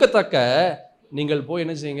கொடுக்கத்தக்க நீங்கள் போய்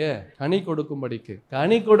என்ன செய்யுங்க, கனி கொடுக்கும்படிக்கு.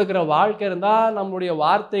 கனி கொடுக்கிற வாழ்க்கை இருந்தால் நம்மளுடைய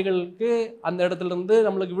வார்த்தைகளுக்கு அந்த இடத்துல இருந்து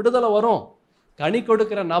நம்மளுக்கு விடுதலை வரும். கனி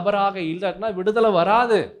கொடுக்கிற நபராக இல்லைன்னா விடுதலை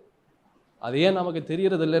வராது. அது ஏன் நமக்கு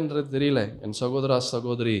தெரியறது இல்லைன்றது தெரியல. என் சகோதரா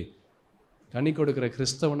சகோதரி, கனி கொடுக்கிற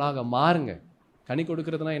கிறிஸ்தவனாக மாறுங்க. கனி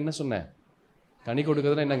கொடுக்கறதுனா என்ன சொன்னேன்? கனி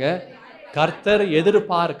கொடுக்கறதுனா என்னங்க? கர்த்தர்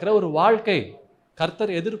எதிர்பார்க்கிற ஒரு வாழ்க்கை,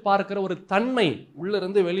 கர்த்தர் எதிர்பார்க்கிற ஒரு தன்மை உள்ள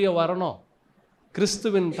இருந்து வெளியே வரணும்.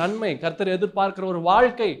 கிறிஸ்துவின் தன்மை, கர்த்தர் எதிர்பார்க்கிற ஒரு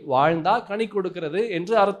வாழ்க்கை வாழ்ந்தா கனி கொடுக்கிறது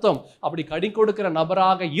என்று அர்த்தம். அப்படி கனி கொடுக்கிற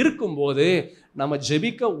நபராக இருக்கும்போது நம்ம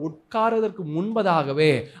ஜெபிக்க உட்காரதற்கு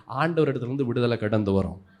முன்பதாகவே ஆண்டவரிடத்திலிருந்து விடுதலை கடந்து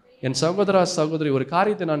வரும். என் சகோதரா சகோதரி, ஒரு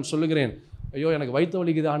காரியத்தை நான் சொல்லுகிறேன். ஐயோ எனக்கு வயிற்று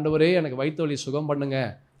வலிக்குது ஆண்டவரே, எனக்கு வயிற்று வலி சுகம் பண்ணுங்க.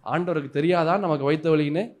 ஆண்டவருக்கு தெரியாதா நமக்கு வயிற்று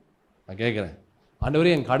வலின்னு? நான் கேட்குறேன்.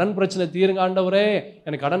 ஆண்டவரே என் கடன் பிரச்சனை தீருங்க, ஆண்டவரே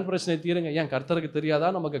எனக்கு கடன் பிரச்சனை தீருங்க. ஏன் கர்த்தருக்கு தெரியாதா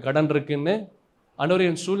நமக்கு கடன் இருக்குன்னு? ஆண்டவரே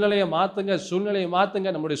என் சூழ்நிலையை மாற்றுங்க, சூழ்நிலையை மாற்றுங்க.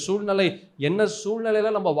 நம்முடைய சூழ்நிலை என்ன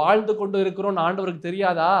சூழ்நிலையில நம்ம வாழ்ந்து கொண்டு இருக்கிறோம்னு ஆண்டவருக்கு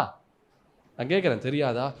தெரியாதா? நான் கேட்குறேன்,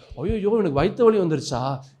 தெரியாதா? ஐயோ எனக்கு வயிற்று வலி வந்துருச்சா,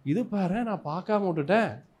 இது பாரு நான் பார்க்காம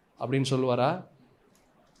விட்டுட்டேன் அப்படின்னு சொல்லுவாரா?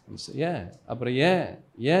 ஏன்? அப்புறம்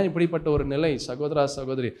ஏன் இப்படிப்பட்ட ஒரு நிலை? சகோதரா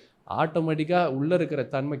சகோதரி, ஆட்டோமேட்டிக்காக உள்ளே இருக்கிற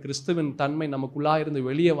தன்மை, கிறிஸ்துவின் தன்மை நமக்குள்ளா இருந்து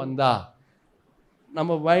வெளியே வந்தா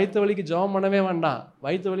நம்ம வயிற்று வலிக்கு ஜெபம் பண்ணவே வேண்டாம்,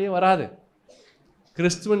 வயிற்று வலியே வராது.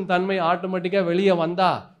 கிறிஸ்துவின் தன்மை ஆட்டோமேட்டிக்காக வெளியே வந்தா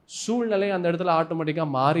சூழ்நிலை அந்த இடத்துல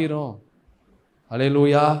ஆட்டோமேட்டிக்காக மாறிடும்.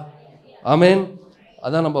 அல்லேலூயா, ஆமென்.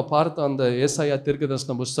 அதான் நம்ம பார்த்தோம் அந்த ஏசாயா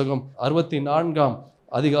தீர்க்கதரிசன புஸ்தகம் 64ஆம்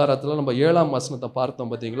அதிகாரத்தில் நம்ம 7ஆம் வசனத்தை பார்த்தோம்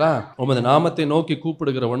பார்த்தீங்களா? உமது நாமத்தை நோக்கி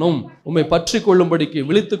கூப்பிடுகிறவனும் உம்மை பற்றி கொள்ளும்படிக்கு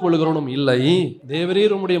விழித்துக் கொள்ளுகிறவனும் இல்லை.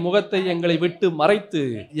 தேவரீர் உம்முடைய முகத்தை எங்களை விட்டு மறைத்து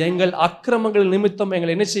எங்கள் அக்கிரமங்கள் நிமித்தம்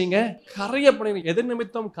எங்களை என்ன செய்யுங்க, கரைய பண்ணி. எது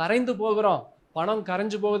நிமித்தம் கரைந்து போகிறோம்? பணம்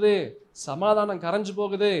கரைஞ்சு போகுது, சமாதானம் கரைஞ்சு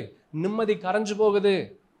போகுது, நிம்மதி கரைஞ்சு போகுது,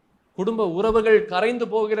 குடும்ப உறவுகள் கரைந்து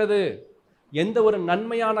போகிறது, எந்த ஒரு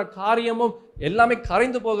நன்மையான காரியமும் எல்லாமே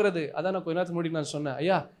கரைந்து போகிறது. அதான் நான் கொஞ்ச நேரத்துக்கு முன்னாடி நான் சொன்னேன்,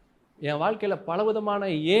 ஐயா என் வாழ்க்கையில் பலவிதமான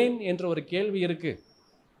ஏன் என்ற ஒரு கேள்வி இருக்கு.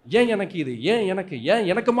 ஏன் எனக்கு இது, ஏன்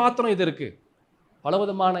எனக்கு மாத்திரம் இது இருக்கு?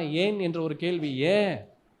 பலவிதமான ஏன் என்ற ஒரு கேள்வி.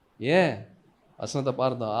 ஏன் வசனத்தை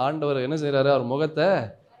பார்த்தோம். ஆண்டவர் என்ன செய்யறாரு? அவர் முகத்தை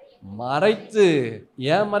மறைத்து.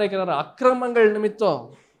 ஏன் மறைக்கிறாரு? அக்கிரமங்கள் நிமித்தம்.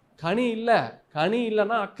 கனி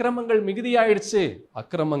இல்லைன்னா அக்கிரமங்கள் மிகுதியாயிடுச்சு.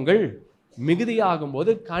 அக்கிரமங்கள் மிகுதியாகும்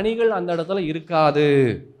போது கனிகள் அந்த இடத்துல இருக்காது.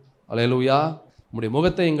 அல்லேலூயா. உம்முடைய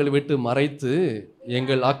முகத்தை எங்களை விட்டு மறைத்து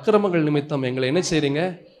எங்கள் அக்கிரமங்கள் நிமித்தம் எங்களை என்ன செய்றீங்க,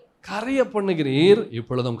 கரைய பண்ணுகிறீர்.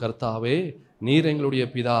 இப்பொழுதும் கர்த்தாவே நீர் எங்களுடைய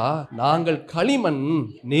பிதா, நாங்கள் களிமண்,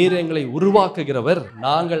 நீர் எங்களை உருவாக்குகிறவர்,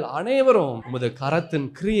 நாங்கள் அனைவரும் உமது கரத்தின்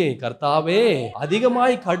கிரியை. கர்த்தாவே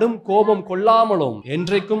அதிகமாய் கடும் கோபம் கொள்ளாமலும்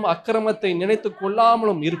என்றைக்கும் அக்கிரமத்தை நினைத்து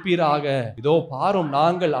கொள்ளாமலும் இருப்பீராக. இதோ பாரும்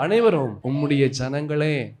நாங்கள் அனைவரும் உம்முடைய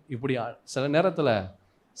ஜனங்களே. இப்படி சில நேரத்துல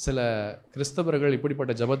சில கிறிஸ்தவர்கள்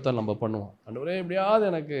இப்படிப்பட்ட ஜெபத்தை நம்ம பண்ணுவோம். ஆண்டவரே எப்படியாவது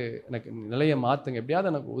எனக்கு நிலையை மாற்றுங்க, எப்படியாவது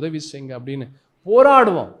எனக்கு உதவி செய்யுங்க அப்படின்னு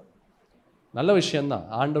போராடுவோம். நல்ல விஷயந்தான்.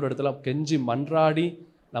 ஆண்டவர் இடத்துல கெஞ்சி மன்றாடி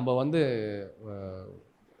நம்ம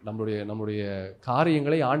நம்மளுடைய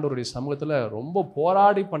காரியங்களை ஆண்டவருடைய சமூகத்தில் ரொம்ப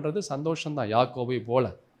போராடி பண்ணுறது சந்தோஷம்தான், யாக்கோபை போல.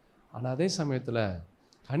 ஆனால் அதே சமயத்தில்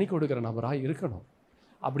கனி கொடுக்குற நபராக இருக்கணும்.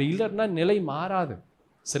 அப்படி இல்லைன்னா நிலை மாறாது.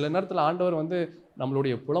 சில நேரத்தில் ஆண்டவர்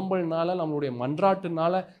நம்மளுடைய புலம்பல்னால, நம்மளுடைய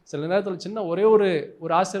மன்றாட்டுனால சில நேரத்தில் சின்ன ஒரே ஒரு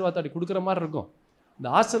ஆசீர்வாதத்தை அப்படி கொடுக்குற மாதிரி இருக்கும். இந்த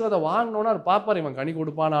ஆசீர்வாதம் வாங்கினோன்னா அவர் பார்ப்பார், இவன் கனி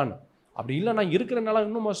கொடுப்பானான்னு. அப்படி இல்லைன்னா இருக்கிற நிலை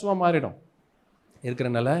இன்னும் மோசமாக மாறிடும். இருக்கிற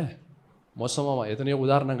நிலை மோசமாக எத்தனையோ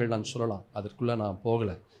உதாரணங்கள் நான் சொல்லலாம், அதற்குள்ளே நான்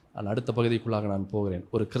போகலை. நான் அடுத்த பகுதிக்குள்ளாக நான் போகிறேன்.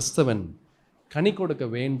 ஒரு கிறிஸ்தவன் கனி கொடுக்க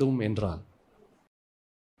வேண்டும் என்றால்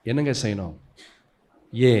என்னங்க செய்யணும்?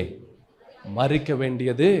 மறிக்க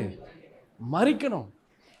வேண்டியது மறிக்கணும்.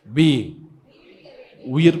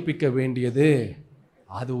 உயிர்ப்பிக்க வேண்டியது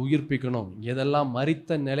அது உயிர்ப்பிக்கணும். எதெல்லாம்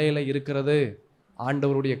மரித்த நிலையில் இருக்கிறது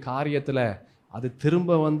ஆண்டவருடைய காரியத்தில் அது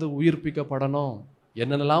திரும்ப உயிர்ப்பிக்கப்படணும்.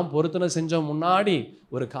 என்னென்னலாம் பொருத்தனை செஞ்சோம், முன்னாடி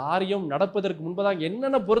ஒரு காரியம் நடப்பதற்கு முன்பதாக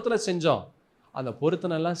என்னென்ன பொருத்தனை செஞ்சோம், அந்த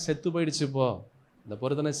பொருத்தனை எல்லாம் செத்து போயிடுச்சு. இப்போ இந்த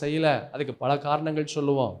பொருத்தனை செய்யலை, அதுக்கு பல காரணங்கள்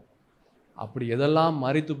சொல்லுவோம். அப்படி எதெல்லாம்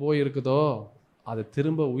மரித்து போய் இருக்குதோ அது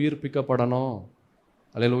திரும்ப உயிர்ப்பிக்கப்படணும்.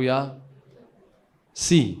 அல்லேலூயா.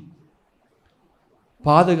 சி,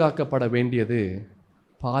 பாதுகாக்கப்பட வேண்டியது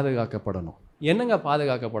பாதுகாக்கப்படணும். என்னங்க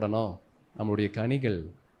பாதுகாக்கப்படணும்? நம்மளுடைய கனிகள்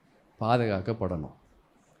பாதுகாக்கப்படணும்.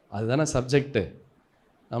 அதுதானே சப்ஜெக்டு.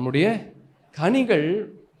 நம்முடைய கனிகள்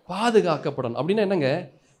பாதுகாக்கப்படணும். அப்படின்னா என்னங்க?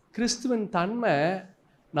 கிறிஸ்துவின் தன்மை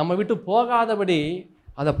நம்ம விட்டு போகாதபடி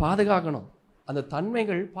அதை பாதுகாக்கணும். அந்த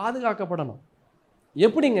தன்மைகள் பாதுகாக்கப்படணும்.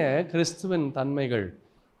 எப்படிங்க கிறிஸ்துவின் தன்மைகள்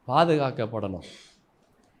பாதுகாக்கப்படணும்?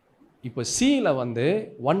 இப்போ சியில் 1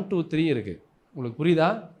 2 3 இருக்குது. உங்களுக்கு புரியுதா?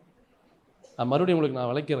 நான் மறுபடியும் உங்களுக்கு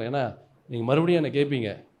நான் விளக்கிறேன். ஏன்னா நீங்கள் மறுபடியும் என்னை கேட்பீங்க.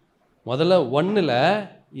 முதல்ல 1ல்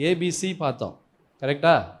ஏபிசி பார்த்தோம்,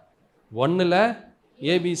 கரெக்டா? 1ல்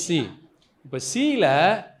ஏபிசி. இப்போ சியில்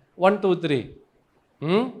 1 2 3.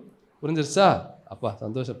 புரிஞ்சிருச்சா? அப்பா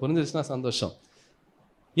சந்தோஷம். புரிஞ்சிருச்சுன்னா சந்தோஷம்.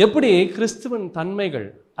 எப்படி கிறிஸ்துவின் தன்மைகள்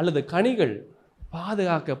அல்லது கனிகள்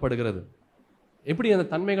பாதுகாக்கப்படுகிறது? எப்படி அந்த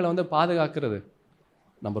தன்மைகளை பாதுகாக்கிறது?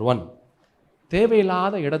 நம்பர் 1,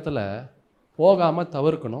 தேவையில்லாத இடத்துல போகாமல்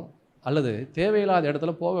தவிர்க்கணும், அல்லது தேவையில்லாத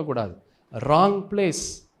இடத்துல போகக்கூடாது. ராங் பிளேஸ்,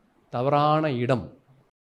 தவறான இடம்.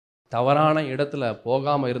 தவறான இடத்துல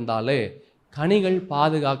போகாமல் இருந்தாலே கனிகள்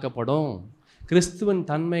பாதுகாக்கப்படும், கிறிஸ்துவின்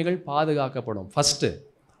தன்மைகள் பாதுகாக்கப்படும். ஃபஸ்ட்டு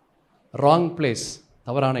ராங் பிளேஸ்,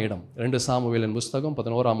 தவறான இடம். 2 சாமுவேலின் புஸ்தகம்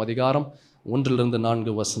 11ஆம் அதிகாரம்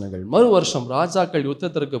 1-4 மறு வருஷம் ராஜாக்கள்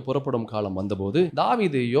யுத்தத்திற்கு புறப்படும் காலம் வந்தபோது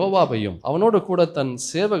தாவீது யோவாபையும் அவனோடு கூட தன்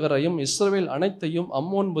சேவகரையும் இஸ்ரவேல் அனைத்தையும்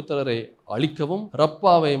அம்மோன் புத்திரரை அழிக்கவும்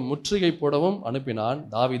ரப்பாவை முற்றுகை போடவும் அனுப்பினான்.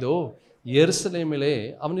 தாவீதோ எருசலேமிலே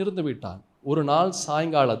அவன் இருந்து விட்டான். ஒரு நாள்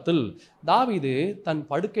சாயங்காலத்தில் தாவீது தன்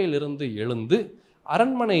படுக்கையிலிருந்து எழுந்து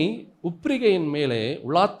அரண்மனை உப்ரிகையின் மேலே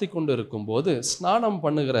உலாத்தி கொண்டு இருக்கும் போது ஸ்நானம்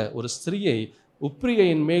பண்ணுகிற ஒரு ஸ்திரீயை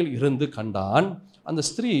உப்ரிகையின் மேல் இருந்து கண்டான். அந்த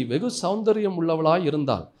ஸ்திரீ வெகு சௌந்தரியம் உள்ளவளாய்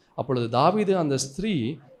இருந்தாள். அப்பொழுது தாவீது அந்த ஸ்திரீ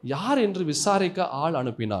யார் என்று விசாரிக்க ஆள்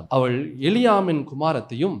அனுப்பினான். அவள் எலியாமின்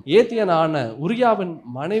குமாரத்தையும் ஏத்தியனான உரியாவின்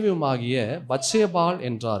மனைவியுமாகிய பத்சேபாள்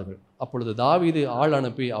என்றார்கள். அப்பொழுது தாவீது ஆள்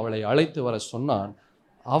அனுப்பி அவளை அழைத்து வர சொன்னான்.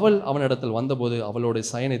 அவள் அவனிடத்தில் வந்தபோது அவளோடு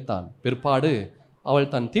சயனித்தான். பிற்பாடு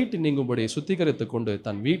அவள் தன் தீட்டு நீங்கும்படி சுத்திகரித்து கொண்டு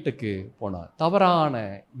தன் வீட்டுக்கு போனாள். தவறான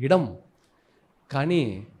இடம், கனி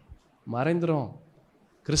மறைந்துடும்.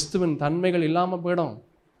 கிறிஸ்துவின் தன்மைகள் இல்லாமல் போயிடும்,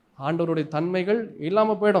 ஆண்டவருடைய தன்மைகள்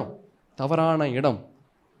இல்லாமல் போயிடும். தவறான இடம்,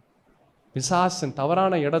 பிசாசின்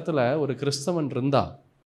தவறான இடத்துல ஒரு கிறிஸ்தவன் இருந்தா,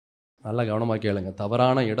 நல்லா கவனமாக கேளுங்க,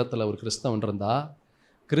 தவறான இடத்துல ஒரு கிறிஸ்தவன் இருந்தா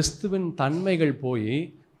கிறிஸ்துவின் தன்மைகள் போய்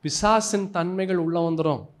பிசாசின் தன்மைகள் உள்ள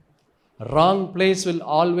வந்துடும். Wrong place will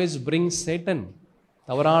always bring Satan.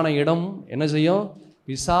 தவறான இடம் என்ன செய்யும்?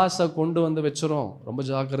 பிசாசை கொண்டு வந்து வச்சிரும். ரொம்ப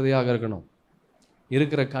ஜாக்கிரதையாக இருக்கணும்.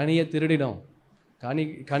 இருக்கிற கனியை திருடிடும்.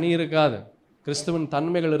 கனி இருக்காது, கிறிஸ்துவின்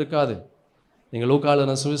தன்மைகள் இருக்காது. நீங்கள்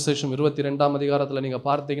லூக்கான சுவிசேஷம் 22ஆம் அதிகாரத்தில் நீங்கள்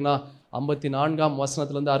பார்த்தீங்கன்னா 54ஆம்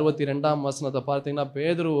வசனத்துலேருந்து 62ஆம் வசனத்தை பார்த்தீங்கன்னா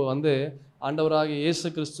பேதுரு ஆண்டவராகிய இயேசு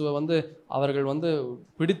கிறிஸ்துவை அவர்கள்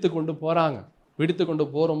பிடித்து கொண்டு போகிறாங்க. பிடித்து கொண்டு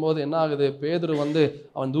போகும்போது என்ன ஆகுது? பேதுரு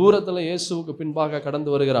அவன் தூரத்தில் இயேசுவுக்கு பின்பாக கடந்து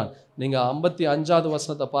வருகிறான். நீங்கள் 55ஆவது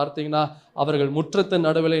வசனத்தை பார்த்தீங்கன்னா அவர்கள் முற்றத்தின்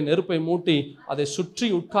நடுவில் நெருப்பை மூட்டி அதை சுற்றி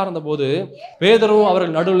உட்கார்ந்த போது பேதுருவும்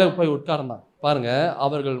அவர்கள் நடுவில் போய் உட்கார்ந்தான். பாருங்க,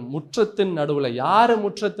 அவர்கள் முற்றத்தின் நடுவில். யாரு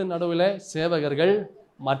முற்றத்தின் நடுவில்? சேவகர்கள்,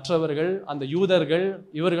 மற்றவர்கள், அந்த யூதர்கள்,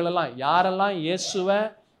 இவர்களெல்லாம் யாரெல்லாம் இயேசுவை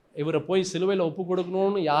இவரை போய் சிலுவையில் ஒப்பு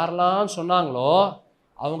கொடுக்கணும்னு யாரெல்லாம் சொன்னாங்களோ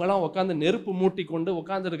அவங்கெல்லாம் உட்காந்து நெருப்பு மூட்டி கொண்டு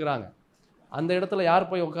உட்கார்ந்து இருக்கிறாங்க. அந்த இடத்துல யார்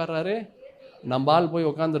போய் உட்கார்றாரு? நம்பால் போய்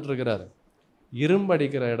உட்காந்துட்டு இருக்கிறாரு.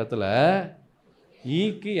 இரும்படிக்கிற இடத்துல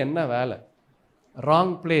ஈக்கு என்ன வேலை?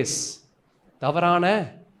 ராங் பிளேஸ், தவறான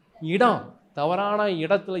இடம். தவறான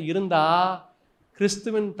இடத்துல இருந்தா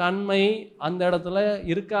கிறிஸ்துவின் தன்மை அந்த இடத்துல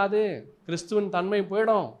இருக்காது. கிறிஸ்துவின் தன்மை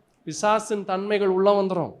போயிடும், பிசாசின் தன்மைகள் உள்ள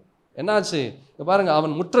வந்துடும். என்னாச்சு பாருங்க,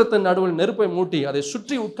 அவன் முற்றத்தின் நடுவில் நெருப்பை மூட்டி அதை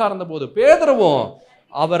சுற்றி உட்கார்ந்த போது பேதுருவும்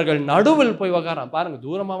அவர்கள் நடுவில் போய் உக்காரான். பாருங்க,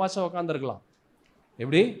 தூரமாவாச்சும் உக்காந்துருக்கலாம்.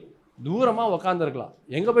 எப்படி? தூரமா உக்காந்துருக்கலாம்.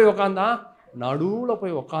 எங்க போய் உக்காந்தான்? நடுவுல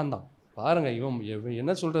போய் உக்காந்தான். பாருங்க, இவன்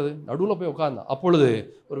என்ன சொல்றது? நடுவுல போய் உட்கார்ந்தான். அப்பொழுது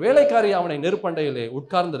ஒரு வேலைக்காரி அவனை நெருப்பண்டையிலே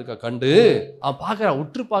உட்கார்ந்து இருக்க கண்டு அவன் பார்க்கறான்,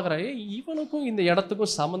 உற்று பார்க்கறான். இவனுக்கும் இந்த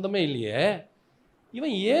இடத்துக்கும் சம்பந்தமே இல்லையே,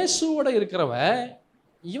 இவன் இயேசுவோட இருக்கிறவன்,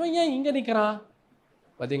 இவன் ஏன் இங்க நிற்கிறான்?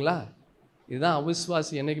 பார்த்தீங்களா? இதுதான்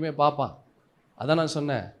அவிசுவாசி என்னைக்குமே பார்ப்பான். அதான் நான்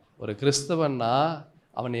சொன்னேன், ஒரு கிறிஸ்தவன்னா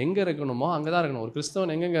அவன் எங்க இருக்கணுமோ அங்கதான் இருக்கணும். ஒரு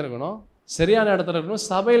கிறிஸ்தவன் எங்கெங்க இருக்கணும்? சரியான இடத்துல இருக்கணும்,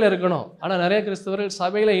 சபையில இருக்கணும். ஆனா நிறைய கிறிஸ்தவர்கள்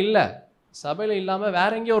சபையில இல்லை. சபையில இல்லாம வேற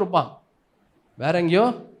எங்கேயோ இருப்பான், வேற எங்கேயோ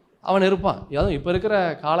அவன் இருப்பான். அதுவும் இப்போ இருக்கிற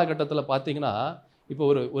காலகட்டத்தில் பார்த்தீங்கன்னா, இப்போ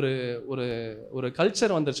ஒரு ஒரு ஒரு ஒரு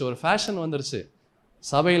கல்ச்சர் வந்துருச்சு, ஒரு ஃபேஷன் வந்துருச்சு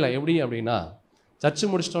சபையில். எப்படி அப்படின்னா,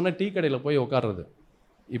 சர்ச்சு முடிச்சிட்டோன்னே டீ கடையில் போய் உட்கார்றது.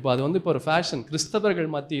 இப்போ அது வந்து இப்போ ஒரு ஃபேஷன், கிறிஸ்தவர்கள்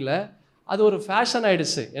மத்தியில் அது ஒரு ஃபேஷன்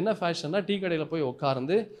ஆயிடுச்சு. என்ன ஃபேஷன்னா, டீ கடையில் போய்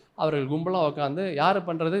உட்கார்ந்து அவர்கள் கும்பலாக உட்காந்து யார்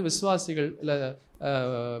பண்ணுறது, விசுவாசிகள் இல்லை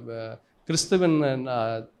கிறிஸ்துவின்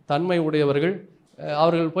தன்மை உடையவர்கள்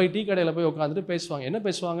அவர்கள் போய் டீ கடையில் போய் உட்காந்துட்டு பேசுவாங்க. என்ன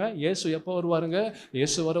பேசுவாங்க? இயேசு எப்போ வருவாருங்க,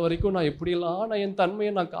 இயேசு வர வரைக்கும் நான் எப்படியெல்லாம் நான் என்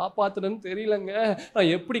தன்மையை நான் காப்பாற்றுனேன்னு தெரியலங்க,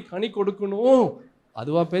 நான் எப்படி கனி கொடுக்கணும்,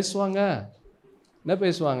 அதுவாக பேசுவாங்க. என்ன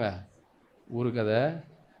பேசுவாங்க? ஊரு கதை,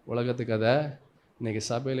 உலகத்து கதை. இன்னைக்கு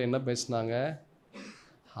சபையில் என்ன பேசுனாங்க?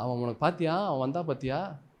 அவன் உனக்கு பார்த்தியா, அவன் வந்தா பார்த்தியா,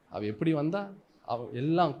 அவன் எப்படி வந்தா, அவன்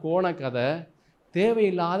எல்லாம் கோண கதை,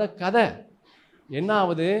 தேவையில்லாத கதை. என்ன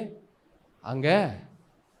ஆகுது அங்கே?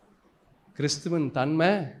 கிறிஸ்துவின் தன்மை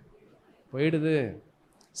போயிடுது,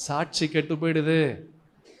 சாட்சி கெட்டு போயிடுது,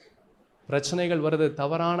 பிரச்சனைகள் வருது,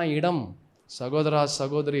 தவறான இடம். சகோதரா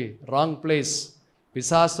சகோதரி, ராங் பிளேஸ்.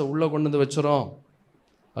 பிசாசை உள்ளே கொண்டு வந்து வச்சுரும்.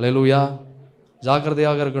 அல்லேலூயா.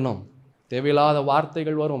 ஜாக்கிரதையாக இருக்கணும். தேவையில்லாத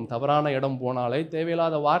வார்த்தைகள் வரும். தவறான இடம் போனாலே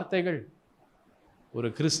தேவையில்லாத வார்த்தைகள். ஒரு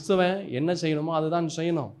கிறிஸ்துவன் என்ன செய்யணுமோ அதுதான்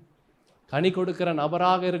செய்யணும். கனி கொடுக்கிற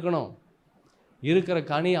நபராக இருக்கணும். இருக்கிற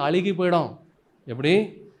கனி அழுகி போயிடும். எப்படி?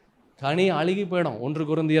 கனி அழுகி போயிடும். 1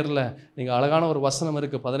 கொரிந்தியரில் நீங்கள் அழகான ஒரு வசனம்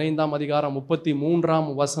இருக்குது, 15ஆம் அதிகாரம் 33ஆம்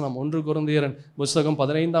வசனம். 1 கொரிந்தியரின் புஸ்தகம்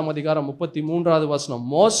 15ஆம் அதிகாரம் 33வது வசனம்.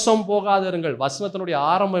 மோசம் போகாதிருங்கள். வசனத்தினுடைய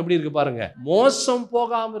ஆரம்பம் எப்படி இருக்கு பாருங்க. மோசம்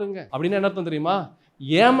போகாம இருங்க அப்படின்னு என்ன அர்த்தம் தெரியுமா?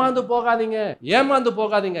 ஏமாந்து போகாதீங்க, ஏமாந்து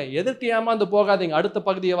போகாதீங்க. எதிர்த்து ஏமாந்து போகாதீங்க. அடுத்த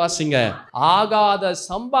பகுதியை வாசிங்க. ஆகாத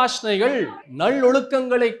சம்பாஷணைகள்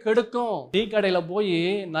நல்லொழுக்கங்களை கெடுக்கும். டீ கடையில போய்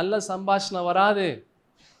நல்ல சம்பாஷணை வராது.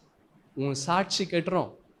 உன் சாட்சி கெட்டுரும்.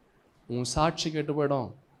 உன் சாட்சி கெட்டு போயிடும்.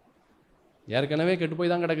 ஏற்கனவே கெட்டு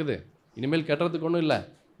போய் தான் கிடக்குது. இனிமேல் கெட்டுறதுக்கு ஒன்றும் இல்லை,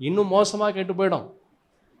 இன்னும் மோசமாக கெட்டு போயிடும்.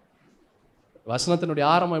 வசனத்தினுடைய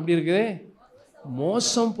ஆரம்பம் எப்படி இருக்குது?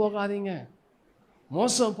 மோசம் போகாதீங்க,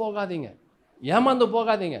 மோசம் போகாதீங்க, ஏமாந்து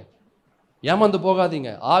போகாதீங்க, ஏமாந்து போகாதீங்க.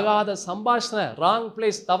 ஆகாத சம்பாஷணை, ராங்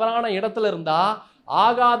பிளேஸ், தவறான இடத்துல இருந்தா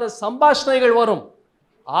ஆகாத சம்பாஷணைகள் வரும்.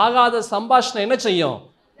 ஆகாத சம்பாஷணை என்ன செய்யும்?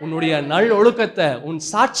 உன்னுடைய நல் ஒழுக்கத்தை, உன்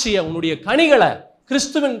சாட்சியை, உன்னுடைய கனிகளை,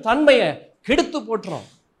 கிறிஸ்துவின் தன்மையை கெடுத்து போட்டுரும்.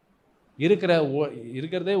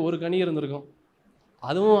 இருக்கிறதே ஒரு கனி இருந்திருக்கும்,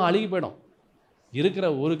 அதுவும் அழுகி போயிடும். இருக்கிற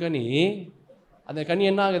ஒரு கனி, அந்த கனி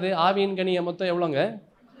என்ன ஆகுது? ஆவியின் கனியை மொத்தம் எவ்வளோங்க?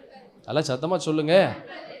 நல்லா சத்தமாக சொல்லுங்க.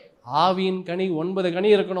 ஆவியின் கனி 9 கனி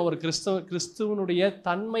இருக்கணும். ஒரு கிறிஸ்துவனுடைய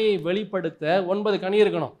தன்மையை வெளிப்படுத்த 9 கனி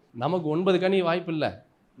இருக்கணும். நமக்கு 9 கனி வாய்ப்பு இல்லை.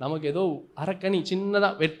 நமக்கு ஏதோ அரைக்கனி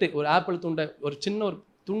சின்னதாக வெட்டு, ஒரு ஆப்பிள் துண்டை, ஒரு சின்ன ஒரு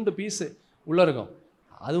துண்டு பீஸு உள்ளே இருக்கும்.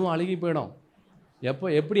 அதுவும் அழுகி போயிடும்.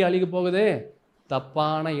 எப்படி அழுகி போகுது?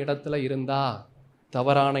 தப்பான இடத்துல இருந்தா,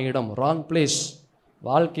 தவறான இடம், ராங் பிளேஸ்.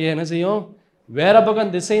 வாழ்க்கையை என்ன செய்யும்? வேற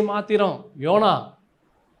பக்கம் திசை மாத்திரும். யோனா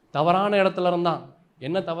தவறான இடத்துல இருந்தான்.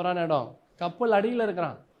 என்ன தவறான இடம்? கப்பல் அடியில்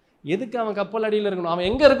இருக்கிறான். எதுக்கு அவன் கப்பல் அடியில் இருக்கணும்? அவன்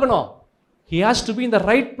எங்கே இருக்கணும்? he has to be in the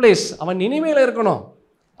right place. அவன் நினைவேல இருக்கணும்.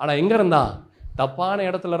 ஆனால் எங்கே இருந்தான்? தப்பான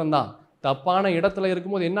இடத்துல இருந்தான். தப்பான இடத்துல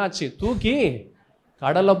இருக்கும்போது என்னாச்சு? தூக்கி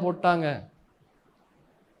கடலை போட்டாங்க.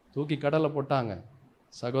 தூக்கி கடலை போட்டாங்க.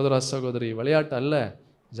 சகோதர சகோதரி, விளையாட்டு அல்ல,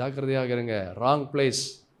 ஜாக்கிரதையாக இருங்க. ராங் பிளேஸ்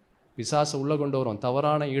பிசாசை உள்ளே கொண்டு வரும்.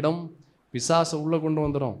 தவறான இடம் பிசாசை உள்ளே கொண்டு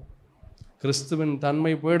வந்துடும். கிறிஸ்துவின்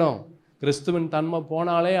தன்மை போயிடும். கிறிஸ்துவின் தன்மை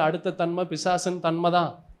போனாலே அடுத்த தன்மை பிசாசின் தன்மை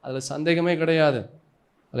தான், அதில் சந்தேகமே கிடையாது.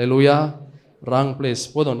 அல்லேலூயா. Wrong place.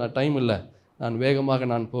 போதும், நான் டைம் இல்லை, நான் வேகமாக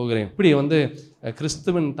நான் போகிறேன். இப்படி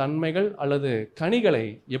கிறிஸ்துவின் தன்மைகள் அல்லது கனிகளை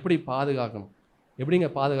எப்படி பாதுகாக்கணும்? எப்படிங்க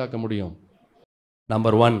பாதுகாக்க முடியும்?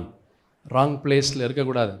 நம்பர் 1, ராங் பிளேஸில்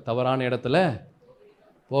இருக்கக்கூடாது. தவறான இடத்துல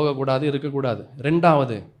போகக்கூடாது, இருக்கக்கூடாது.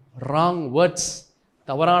 2வது, ராங் வேர்ட்ஸ்,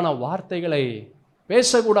 தவறான வார்த்தைகளை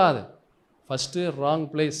பேசக்கூடாது. ஃபஸ்ட்டு ராங்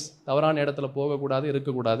பிளேஸ், தவறான இடத்துல போகக்கூடாது,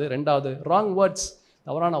 இருக்கக்கூடாது. 2வது ராங் வேர்ட்ஸ்,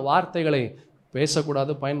 தவறான வார்த்தைகளை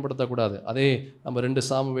பேசக்கூடாது, பயன்படுத்தக்கூடாது. அதே நம்ம 2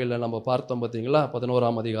 சாமுவேலில் நம்ம பார்த்தோம் பார்த்தீங்களா,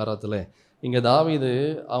 11ஆம் அதிகாரத்தில். இங்கே தாவீது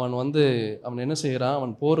அவன் என்ன செய்கிறான்?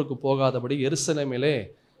 அவன் போருக்கு போகாதபடி எருசலேமிலே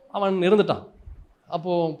அவன் இருந்துட்டான்.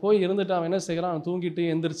 அப்போது போய் இருந்துட்டு அவன் என்ன செய்கிறான்? அவன் தூங்கிட்டு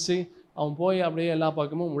எந்திரிச்சு அவன் போய் அப்படியே எல்லா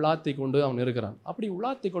பக்கமும் உலாத்தி கொண்டு அவன் இருக்கிறான். அப்படி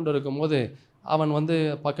உலாத்தி கொண்டு இருக்கும்போது அவன்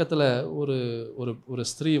பக்கத்தில் ஒரு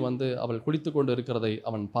ஸ்திரீ அவள் குளித்து கொண்டு இருக்கிறதை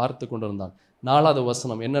அவன் பார்த்து கொண்டு இருந்தான். 4வது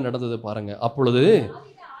வசனம் என்ன நடந்தது பாருங்க. அப்பொழுது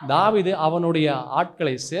தாவீது அவனுடைய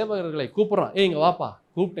ஆட்களை, சேவகர்களை கூப்பிட்றான். இங்கே வாப்பா.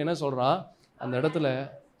 கூப்பிட்டு என்ன சொல்கிறான்? அந்த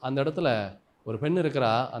இடத்துல ஒரு பெண்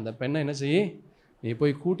இருக்கிறா. அந்த பெண்ணை என்ன செய்ய? நீ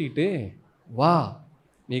போய் கூட்டிகிட்டு வா.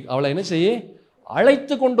 நீ அவளை என்ன செய்ய?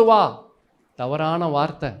 அழைத்து கொண்டு வா. தவறான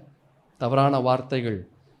வார்த்தை, தவறான வார்த்தைகள்.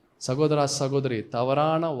 சகோதரா சகோதரி,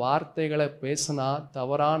 தவறான வார்த்தைகளை பேசினா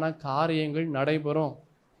தவறான காரியங்கள் நடைபெறும்.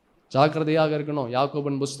 ஜாக்கிரதையாக இருக்கணும்.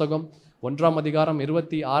 யாக்கோபின் புஸ்தகம் 1ஆம் அதிகாரம்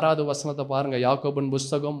 26வது வசனத்தை பாருங்க. யாக்கோபின்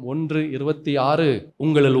புஸ்தகம் 1:26.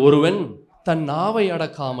 உங்களில் ஒருவன் தன் நாவை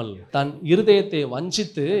அடக்காமல் தன் இருதயத்தை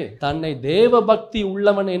வஞ்சித்து தன்னை தேவ பக்தி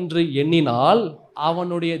உள்ளவன் என்று எண்ணினால்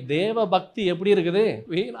அவனுடைய தேவ பக்தி எப்படி இருக்குது?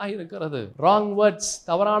 வீணாக இருக்கிறது. ராங் வேர்ட்ஸ்,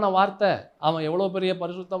 தவறான வார்த்தை. அவன் எவ்வளோ பெரிய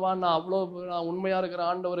பரிசுத்தவான், நான் உண்மையா இருக்கிற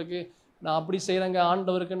ஆண்டவருக்கு, நான் அப்படி செய்கிறேங்க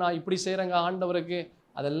ஆண்டவருக்கு, நான் இப்படி செய்கிறேங்க ஆண்டவருக்கு,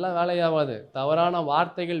 அதெல்லாம் வேலையாகாது. தவறான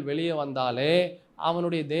வார்த்தைகள் வெளியே வந்தாலே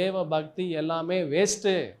அவனுடைய தேவ பக்தி எல்லாமே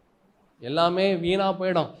வேஸ்ட்டு, எல்லாமே வீணா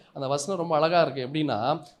போயிடும். அந்த வசனம் ரொம்ப அழகா இருக்கு. எப்படின்னா,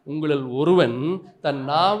 உங்களில் ஒருவன் தன்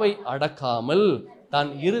நாவை அடக்காமல்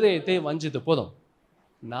தன் இருதயத்தை வஞ்சித்து. போதும்,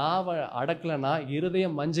 நாவை அடக்கலைன்னா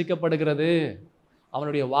இருதயம் வஞ்சிக்கப்படுகிறது,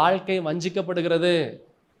 அவனுடைய வாழ்க்கை வஞ்சிக்கப்படுகிறது.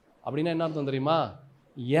 அப்படின்னா என்ன அர்த்தம் தெரியுமா?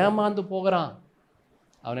 ஏமாந்து போகிறான்.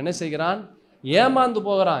 அவன் என்ன செய்கிறான்? ஏமாந்து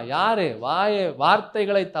போகிறான். யாரு?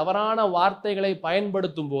 வார்த்தைகளை, தவறான வார்த்தைகளை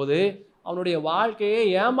பயன்படுத்தும் போது அவனுடைய வாழ்க்கையே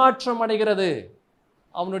ஏமாற்றம் அடைகிறது,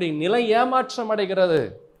 அவனுடைய நிலை ஏமாற்றம் அடைகிறது.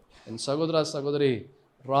 என் சகோதரா சகோதரி,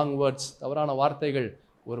 ராங் வேர்ட்ஸ், தவறான வார்த்தைகள்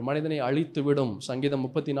ஒரு மனிதனை அழித்து விடும். சங்கீதம்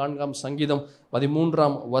 34 சங்கீதம்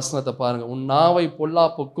 13 வசனத்தை பாருங்க. உன் நாவை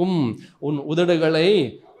பொல்லாப்புக்கும் உன் உதடுகளை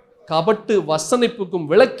கபட்டு வசனிப்புக்கும்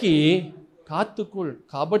விலக்கி காத்துக்குள்.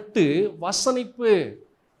 கபட்டு வசனிப்பு,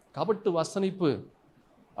 கபட்டு வசனிப்பு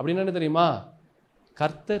அப்படின்னு என்ன தெரியுமா?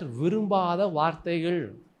 கர்த்தர் விரும்பாத வார்த்தைகள்,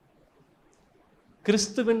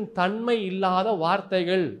 கிறிஸ்துவின் தன்மை இல்லாத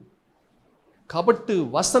வார்த்தைகள், கபட்டு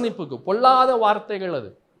வசனிப்புக்கு பொல்லாத வார்த்தைகள், அது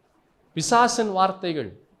பிசாசின் வார்த்தைகள்.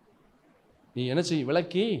 நீ என்ன செய்ய?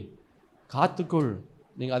 விலக்கி காத்துக்குள்.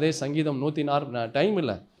 நீங்கள் அதே சங்கீதம் 104, டைம்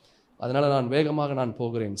இல்லை அதனால நான் வேகமாக நான்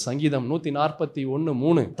போகிறேன். சங்கீதம்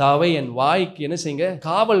 141:3, தாவை என் வாய்க்கு என்ன செய்யுங்க?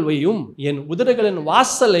 காவல் வையும், என் உதடுகளின்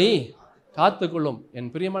வாசலை காத்துக்கொள்ளும். என்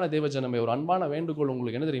பிரியமான தேவஜனமே, ஒரு அன்பான வேண்டுகோள்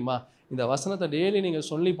உங்களுக்கு என்ன தெரியுமா? இந்த வசனத்தை டெய்லி நீங்கள்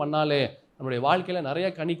சொல்லி பண்ணாலே நம்முடைய வாழ்க்கையில் நிறைய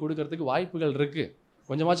கனி கொடுக்கறதுக்கு வாய்ப்புகள் இருக்குது.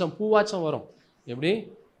 கொஞ்சமாச்சும் பூவாச்சம் வரும். எப்படி?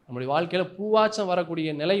 நம்முடைய வாழ்க்கையில் பூவாச்சம் வரக்கூடிய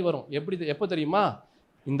நிலை வரும். எப்போ தெரியுமா?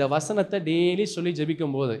 இந்த வசனத்தை டெய்லி சொல்லி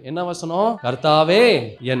ஜெபிக்கும் போது. என்ன வசனம்? கர்த்தாவே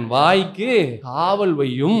என் வாய்க்கு காவல்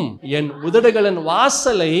வையும், என் உதடுகளின்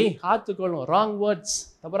வாசலை காத்துக்கொள்ளும். ராங் வேர்ட்ஸ்,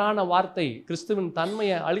 தவறான வார்த்தை கிறிஸ்துவின்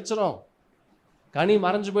தன்மையை அழிச்சிடும். கனி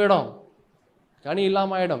மறைஞ்சு போயிடும், கனி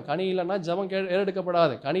இல்லாமல் ஆயிடும். கனி இல்லைன்னா ஜெபம்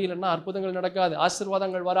ஏறெடுக்கப்படாது, கனி இல்லைன்னா அற்புதங்கள் நடக்காது,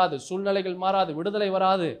 ஆசீர்வாதங்கள் வராது, சூழ்நிலைகள் மாறாது, விடுதலை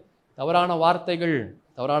வராது. தவறான வார்த்தைகள்,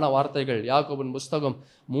 தவறான வார்த்தைகள். யாக்கோபின் புஸ்தகம்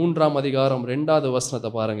 3 வசனத்தை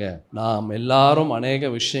பாருங்க. நாம் எல்லாரும் அநேக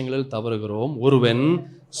விஷயங்களில் தவறுகிறோம். ஒருவன்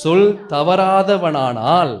சொல்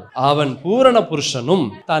தவறாதவனானால் அவன் பூரண புருஷனும்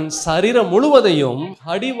தன் சரீரம் முழுவதையும்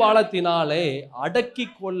அடிவாளத்தினாலே அடக்கி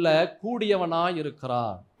கொள்ள கூடியவனாய்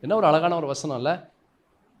இருக்கிறான். என்ன ஒரு அழகான ஒரு வசனம் இல்ல?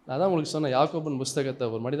 நான் தான் உங்களுக்கு சொன்னேன், யாக்கோபின் புஸ்தகத்தை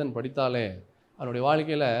ஒரு மனிதன் படித்தாலே அவனுடைய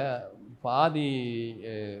வாழ்க்கையில் பாதி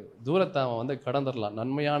தூரத்தை அவன் கடந்துடலாம்,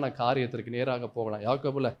 நன்மையான காரியத்திற்கு நேராக போகலாம்.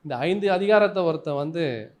 யாக்கோபில் இந்த 5 அதிகாரத்தை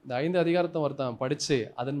ஒருத்தன் படித்து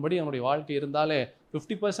அதன்படி அவனுடைய வாழ்க்கை இருந்தாலே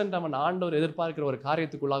 50% அவன் ஆண்டவர் எதிர்பார்க்கிற ஒரு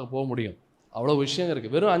காரியத்துக்குள்ளாக போக முடியும். அவ்வளோ விஷயம்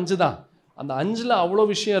இருக்குது. வெறும் 5 தான், அந்த 5ல் அவ்வளோ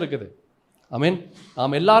விஷயம் இருக்குது. ஆமீன்.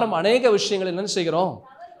 நாம் எல்லாரும் அநேக விஷயங்கள் என்னென்னு செய்கிறோம்?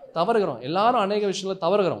 தவறுகிறோம். எல்லாரும் அநேக விஷயங்களை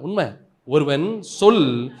தவறுகிறோம், உண்மை. ஒருவன் சொல்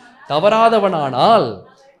தவறாதவனானால்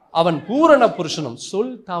அவன் பூரண புருஷனும்.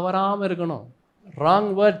 சொல் தவறாமல் இருக்கணும். ராங்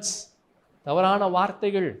வேர்ட்ஸ், தவறான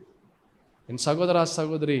வார்த்தைகள். என் சகோதரா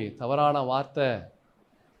சகோதரி, தவறான வார்த்தை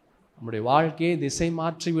நம்முடைய வாழ்க்கையை திசை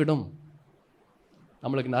மாற்றிவிடும்.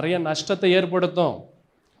 நம்மளுக்கு நிறைய நஷ்டத்தை ஏற்படுத்தும்,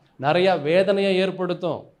 நிறைய வேதனையை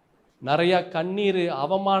ஏற்படுத்தும், நிறைய கண்ணீர்,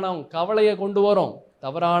 அவமானம், கவலையை கொண்டு வரும்.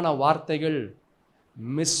 தவறான வார்த்தைகள்,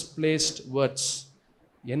 மிஸ்பிளேஸ்ட் வேர்ட்ஸ்.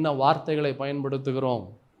 என்ன வார்த்தைகளை பயன்படுத்துகிறோம்?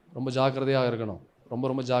 ரொம்ப ஜாக்கிரதையாக இருக்கணும்,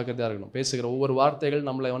 ரொம்ப ஜாக்கிரதையாக இருக்கணும். பேசுகிற ஒவ்வொரு வார்த்தைகள்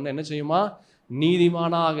நம்மளை என்ன செய்யுமா?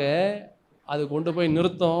 நீதிமானாக அது கொண்டு போய்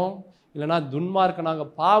நிறுத்தும், இல்லைனா துன்மார்க்கனாக,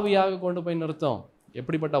 பாவியாக கொண்டு போய் நிறுத்தும்.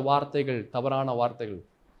 எப்படிப்பட்ட வார்த்தைகள்? தவறான வார்த்தைகள்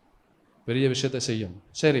பெரிய விஷயத்தை செய்யும்.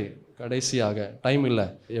 சரி, கடைசியாக, டைம் இல்லை,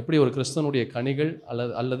 எப்படி ஒரு கிறிஸ்தவனுடைய கனிகள்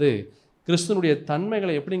அல்லது கிறிஸ்தவனுடைய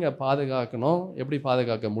தன்மைகளை எப்படிங்க பாதுகாக்கணும், எப்படி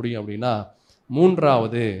பாதுகாக்க முடியும் அப்படின்னா,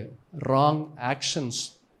 3வது ராங் ஆக்ஷன்ஸ்,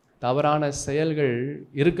 தவறான செயல்கள்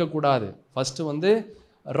இருக்கக்கூடாது. ஃபஸ்ட்டு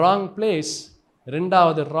ராங் பிளேஸ்,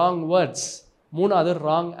 2வது ராங் வேர்ட்ஸ், 3வது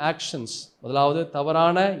ராங் ஆக்ஷன்ஸ். முதலாவது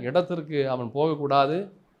தவறான இடத்திற்கு அவன் போகக்கூடாது,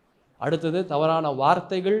 அடுத்தது தவறான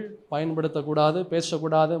வார்த்தைகள் பயன்படுத்தக்கூடாது,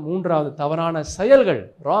 பேசக்கூடாது, 3வது தவறான செயல்கள்,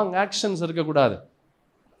 ராங் ஆக்ஷன்ஸ் இருக்கக்கூடாது,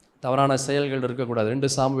 தவறான செயல்கள் இருக்கக்கூடாது. 2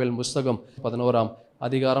 சாமுவேல் புஸ்தகம்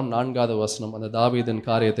 11 வசனம், அந்த தாவீதின்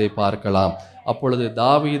காரியத்தை பார்க்கலாம். அப்பொழுது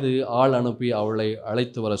தாவீது ஆள் அனுப்பி அவளை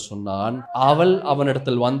அழைத்து வர சொன்னான். அவள்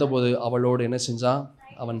அவனிடத்தில் வந்தபோது அவளோடு என்ன செஞ்சான்?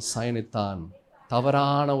 அவன் சயனித்தான்.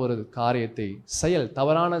 தவறான ஒரு காரியத்தை,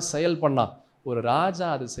 தவறான செயல் பண்ணான். ஒரு ராஜா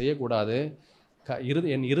அது செய்யக்கூடாது.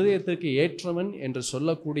 என் இருதயத்திற்கு ஏற்றவன் என்று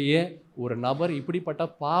சொல்லக்கூடிய ஒரு நபர் இப்படிப்பட்ட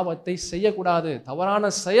பாவத்தை செய்யக்கூடாது. தவறான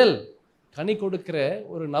செயல் கனி கொடுக்கிற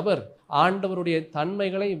ஒரு நபர், ஆண்டவருடைய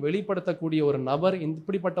தன்மைகளை வெளிப்படுத்தக்கூடிய ஒரு நபர்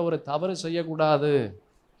இப்படிப்பட்ட ஒரு தவறு செய்யக்கூடாது.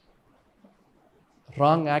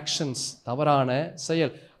 ராங் ஆக்ஷன்ஸ், தவறான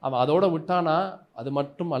செயல். அவன் அதோட விட்டானா அது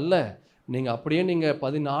மட்டும் அல்ல, நீங்கள் அப்படியே நீங்கள்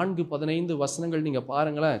 14-15 வசனங்கள் நீங்கள்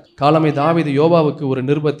பாருங்களேன். காலமே தாவீது யோவாவுக்கு ஒரு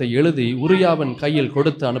நிருபத்தை எழுதி உரியாவின் கையில்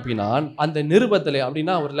கொடுத்து அனுப்பினான். அந்த நிருபத்தில்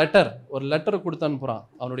அப்படின்னா ஒரு லெட்டர் கொடுத்து அனுப்புகிறான்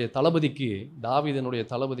அவனுடைய தளபதிக்கு. தாவீதனுடைய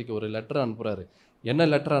தளபதிக்கு ஒரு லெட்டர் அனுப்புகிறாரு. என்ன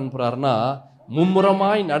லெட்டர் அனுப்புகிறாருன்னா,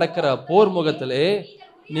 மும்முரமாய் நடக்கிற போர் முகத்திலே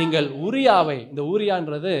நீங்கள் உரியாவை, இந்த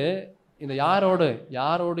உரியான்றது இந்த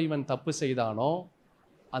யாரோடு இவன் தப்பு செய்தானோ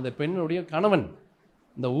அந்த பெண்ணுடைய கணவன்,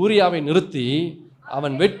 இந்த ஊரியாவை நிறுத்தி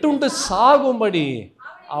அவன் வெட்டுண்டு சாகும்படி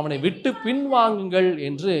அவனை விட்டு பின்வாங்குங்கள்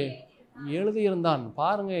என்று எழுதியிருந்தான்.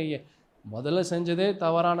 பாருங்க, முதல்ல செஞ்சதே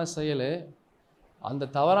தவறான செயல். அந்த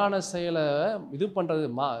தவறான செயலை இது பண்ணுறது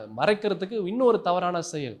மறைக்கிறதுக்கு இன்னொரு தவறான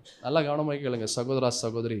செயல். நல்லா கவனமாக கேளுங்க சகோதரா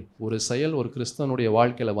சகோதரி. ஒரு செயல் ஒரு கிறிஸ்தவனுடைய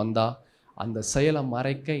வாழ்க்கையில் வந்தால் அந்த செயலை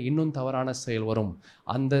மறைக்க இன்னும் தவறான செயல் வரும்.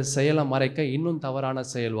 அந்த செயலை மறைக்க இன்னும் தவறான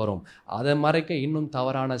செயல் வரும். அதை மறைக்க இன்னும்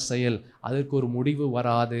தவறான செயல். அதற்கு ஒரு முடிவு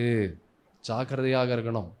வராது. ஜாக்கிரதையாக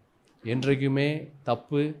இருக்கணும். என்றைக்குமே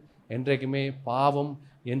தப்பு, என்றைக்குமே பாவம்,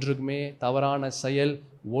 என்றைக்குமே தவறான செயல்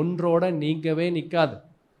ஒன்றோட நீங்கவே நிற்காது.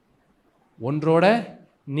 ஒன்று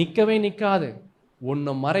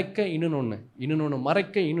மறைக்க இன்னொன்று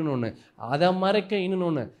மறைக்க இன்னொன்று, அதை மறைக்க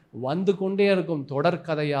இன்னொன்று வந்து கொண்டே இருக்கும்.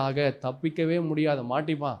 தொடர்கதையாக தப்பிக்கவே முடியாது,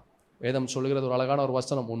 மாட்டிப்பான். வேதம் சொல்லுகிறது ஒரு அழகான ஒரு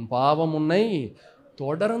வசனம், உன் பாவம் உன்னை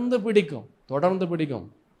தொடர்ந்து பிடிக்கும்.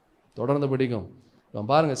 இவன்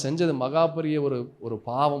பாருங்க, செஞ்சது மகாபெரிய ஒரு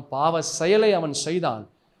பாவ செயலை அவன் செய்தான்.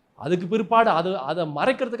 அதுக்கு பிற்பாடு அதை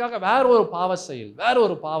மறைக்கிறதுக்காக வேற ஒரு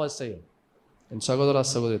பாவ செயல். என் சகோதரா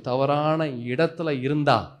சகோதரி, தவறான இடத்துல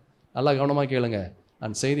இருந்தா, நல்லா கவனமாக கேளுங்க,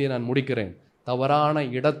 செய்தியை நான் முடிக்கிறேன். தவறான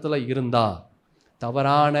இடத்துல இருந்தா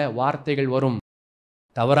தவறான வார்த்தைகள் வரும்.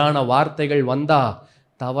 தவறான வார்த்தைகள் வந்தா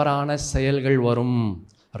தவறான செயல்கள் வரும்.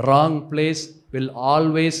 Wrong place will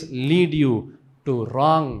always lead you to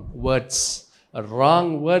wrong words. Wrong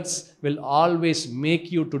words will always make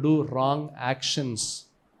you to do wrong actions.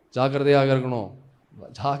 ஜாக்கிரதையாக இருக்கணும்.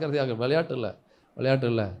 விளையாட்டு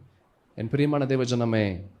இல்லை. என் பிரியமான தேவஜனமே,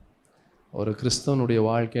 ஒரு கிறிஸ்தவனுடைய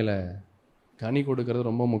வாழ்க்கையில் கனி கொடுக்கறது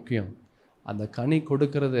ரொம்ப முக்கியம். அந்த கனி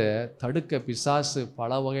கொடுக்கறத தடுக்க பிசாசு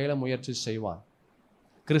பல வகையில் முயற்சி செய்வான்.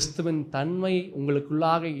 கிறிஸ்துவின் தன்மை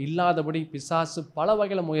உங்களுக்குள்ளாக இல்லாதபடி பிசாசு பல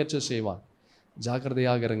வகையில் முயற்சி செய்வான்.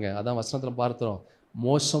 ஜாக்கிரதையாக இருங்க. அதான் வசனத்தில் பார்த்தோம்,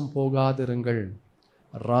 மோசம் போகாதிருங்கள்.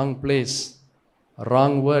 Wrong place,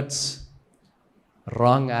 wrong words,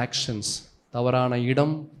 wrong actions, தவறான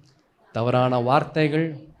இடம், தவறான வார்த்தைகள்,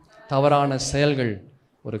 தவறான செயல்கள்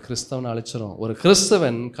ஒரு கிறிஸ்தவனை அழிச்சிடும். ஒரு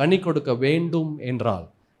கிறிஸ்தவன் கனி கொடுக்க வேண்டும் என்றால்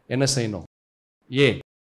என்ன செய்யணும்? ஏ,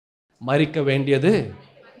 மரிக்க வேண்டியது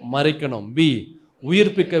மரிக்கணும். பி,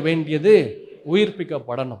 உயிர்ப்பிக்க வேண்டியது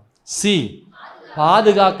உயிர்ப்பிக்கப்படணும். சி,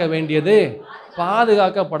 பாதுகாக்க வேண்டியது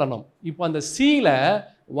பாதுகாக்கப்படணும். இப்போ அந்த சீல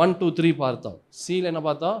 1 2 3 பார்த்தோம். சீல என்ன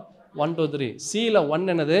பார்த்தோம்? 1 2 3. சீல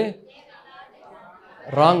 1 என்னது?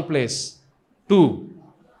 Wrong place. 2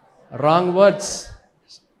 wrong words.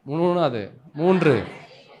 3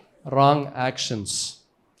 wrong actions.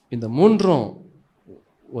 இந்த மூன்றும்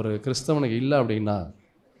ஒரு கிறிஸ்தவனுக்கு இல்லை அப்படின்னா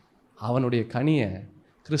அவனுடைய கனியை,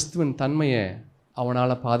 கிறிஸ்துவின் தன்மையை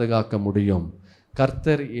அவனால் பாதுகாக்க முடியும்.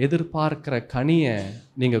 கர்த்தர் எதிர்பார்க்கிற கனியை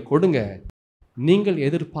நீங்கள் கொடுங்க. நீங்கள்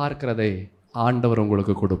எதிர்பார்க்கிறதை ஆண்டவர்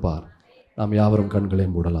உங்களுக்கு கொடுப்பார். நாம் யாவரும் கண்களை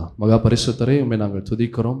மூடலாம். மகா பரிசுத்தரை உண்மை நாங்கள்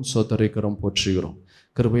துதிக்கிறோம், சோத்தரிக்கிறோம், போற்றுகிறோம்.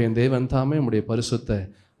 கிருபையின் தேவன் தாமே உம்முடைய பரிசுத்த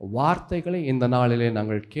வார்த்தைகளை இந்த நாளிலே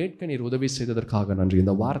நாங்கள் கேட்க நீர் உதவி செய்ததற்காக நன்றி.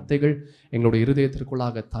 இந்த வார்த்தைகள் எங்களுடைய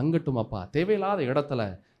இருதயத்திற்குள்ளாக தங்கட்டும் அப்பா. தேவையில்லாத இடத்துல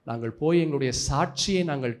நாங்கள் போய் எங்களுடைய சாட்சியை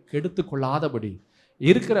நாங்கள் கெடுத்து கொள்ளாதபடி,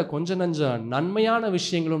 இருக்கிற கொஞ்ச நஞ்ச நன்மையான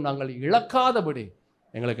விஷயங்களும் நாங்கள் இழக்காதபடி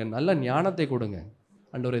எங்களுக்கு நல்ல ஞானத்தை கொடுங்க.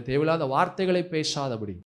 அன்றொரு தேவையில்லாத வார்த்தைகளை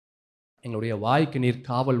பேசாதபடி எங்களுடைய வாய்க்கு நீர்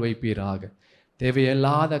காவல் வைப்பீராக.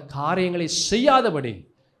 தேவையில்லாத காரியங்களை செய்யாதபடி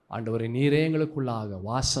ஆண்டவரை நீரே எங்களுக்குள்ளாக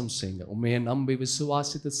வாசம் செய்யுங்க. உண்மையை நம்பி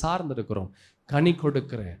விசுவாசித்து சார்ந்திருக்கிறோம். கனி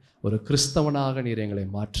கொடுக்கிற ஒரு கிறிஸ்தவனாக நீர் எங்களை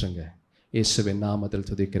மாற்றுங்க. இயேசுவின் நாமத்தில்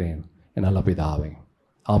துதிக்கிறேன் என் நல்ல பிதாவே.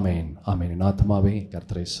 ஆமேன், ஆமேன். என் ஆத்மாவே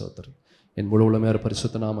கர்த்தரை ஸ்தோத்திரி, என் முழு உலகமே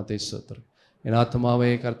பரிசுத்த நாமத்தை ஸ்தோத்திரி. என்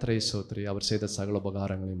ஆத்மாவே கர்த்தரை ஸ்தோத்திரி, அவர் செய்த சகல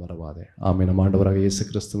உபகாரங்களையும் மறவாதே. ஆமேன். நம் ஆண்டவராக இயேசு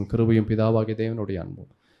கிறிஸ்துவின் கிருபையும் பிதாவாகிய தேவனுடைய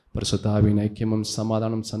அன்பும் பரிசுத்த ஆவியின் ஐக்கியமும்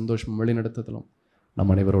சமாதானம் சந்தோஷம் வழிநடத்துதலும்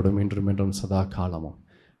நம் அனைவரோடும் இன்றும் என்றும் சதா காலமும்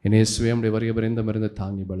இயேசுவே உம்முடைய வருகை பரிந்தும் இருந்து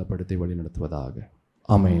தாங்கி பலப்படுத்தி வழி நடத்துவதாக.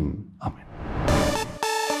 ஆமேன், ஆமேன்.